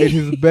ilikuwa gani? It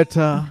is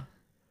better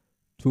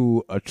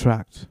to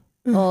attract.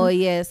 Oh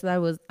yes, that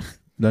was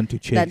than to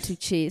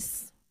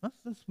chase.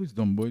 That's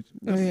wisdom, boys.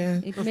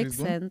 It makes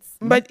sense.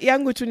 But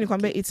yangu tu ni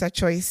kwamba it's a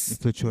choice.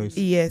 It's a choice.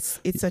 Yes,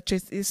 it's a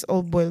choice. It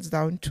all boils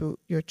down to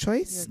your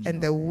choice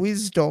and the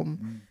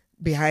wisdom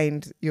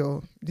behind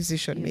your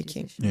decision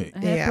making.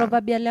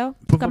 Probably leo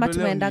kama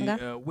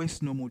tumeendanga.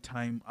 Waste no more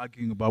time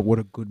arguing about what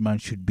a good man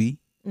should be.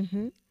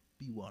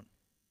 Be one.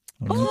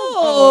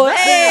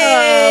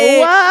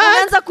 Hey!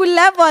 Unaanza ku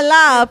level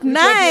up.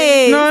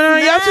 Nice. No,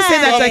 you have to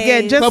say that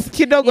again. Just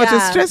kidogo to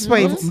stress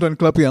points. I'm done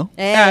clap here.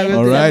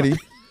 Alrighty.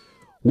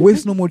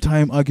 Waste no more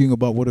time arguing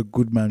about what a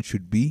good man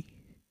should be.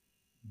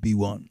 Be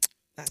one.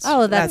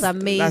 That's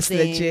amazing. That's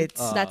legit.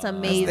 That's That's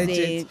amazing.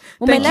 legit.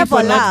 Ume Thank you for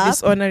level not up.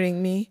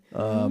 dishonoring me.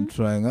 I'm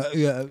trying.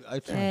 I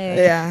try.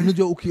 Yeah.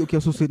 Unajua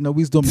ukiassociate na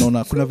wisdom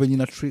naona kuna venye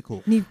na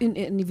trickle.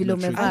 Ni vile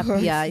umevaa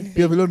pia. I think.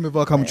 Pia vile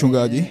nimevaa kama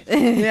mchungaji.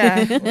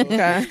 Yeah.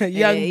 Okay.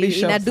 Young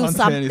bishop. Ina do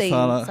Asante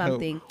sana.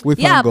 something. We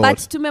thank Yeah, God.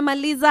 but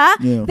tumemaliza.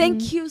 Yeah.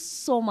 Thank you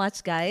so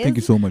much, guys. Thank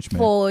you so much, man.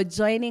 for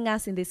joining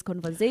us in this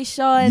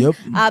conversation. Yep.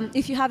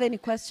 If you have any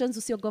questions,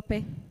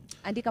 usiogope.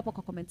 Andika hapo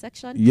kwa comment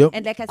section. Yep.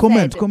 And like I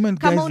Comment, said, comment,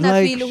 kama guys, una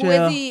like, feel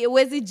share.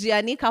 huwezi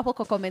jianika hapo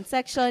kwa comment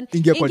section,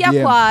 Ingia kwa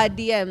DM. kwa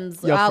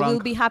DMs. Yeah, We'll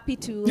Frank. be happy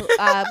to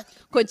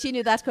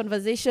continue that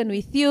conversation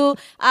with you.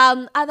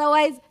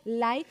 Otherwise,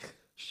 like,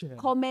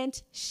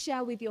 comment,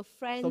 share with your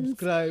friends.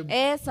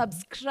 Subscribe.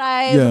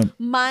 Subscribe. Yeah.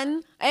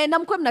 Man. Na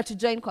mkuwe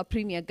mnatujoin kwa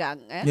Premier Gang.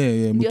 Yeah,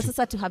 Ndio mtu-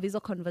 sasa to have hizo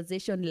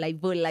conversation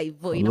live.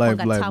 live,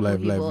 Inakuanga tamu live,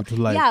 hivyo. live,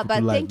 live, Yeah, but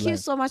live, thank you live.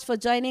 so much for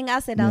joining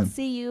us, and Yeah. I'll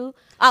see you.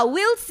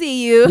 We'll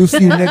see you We'll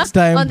see you next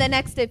time. on the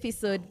next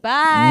episode.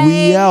 Bye.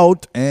 We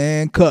out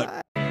and cut.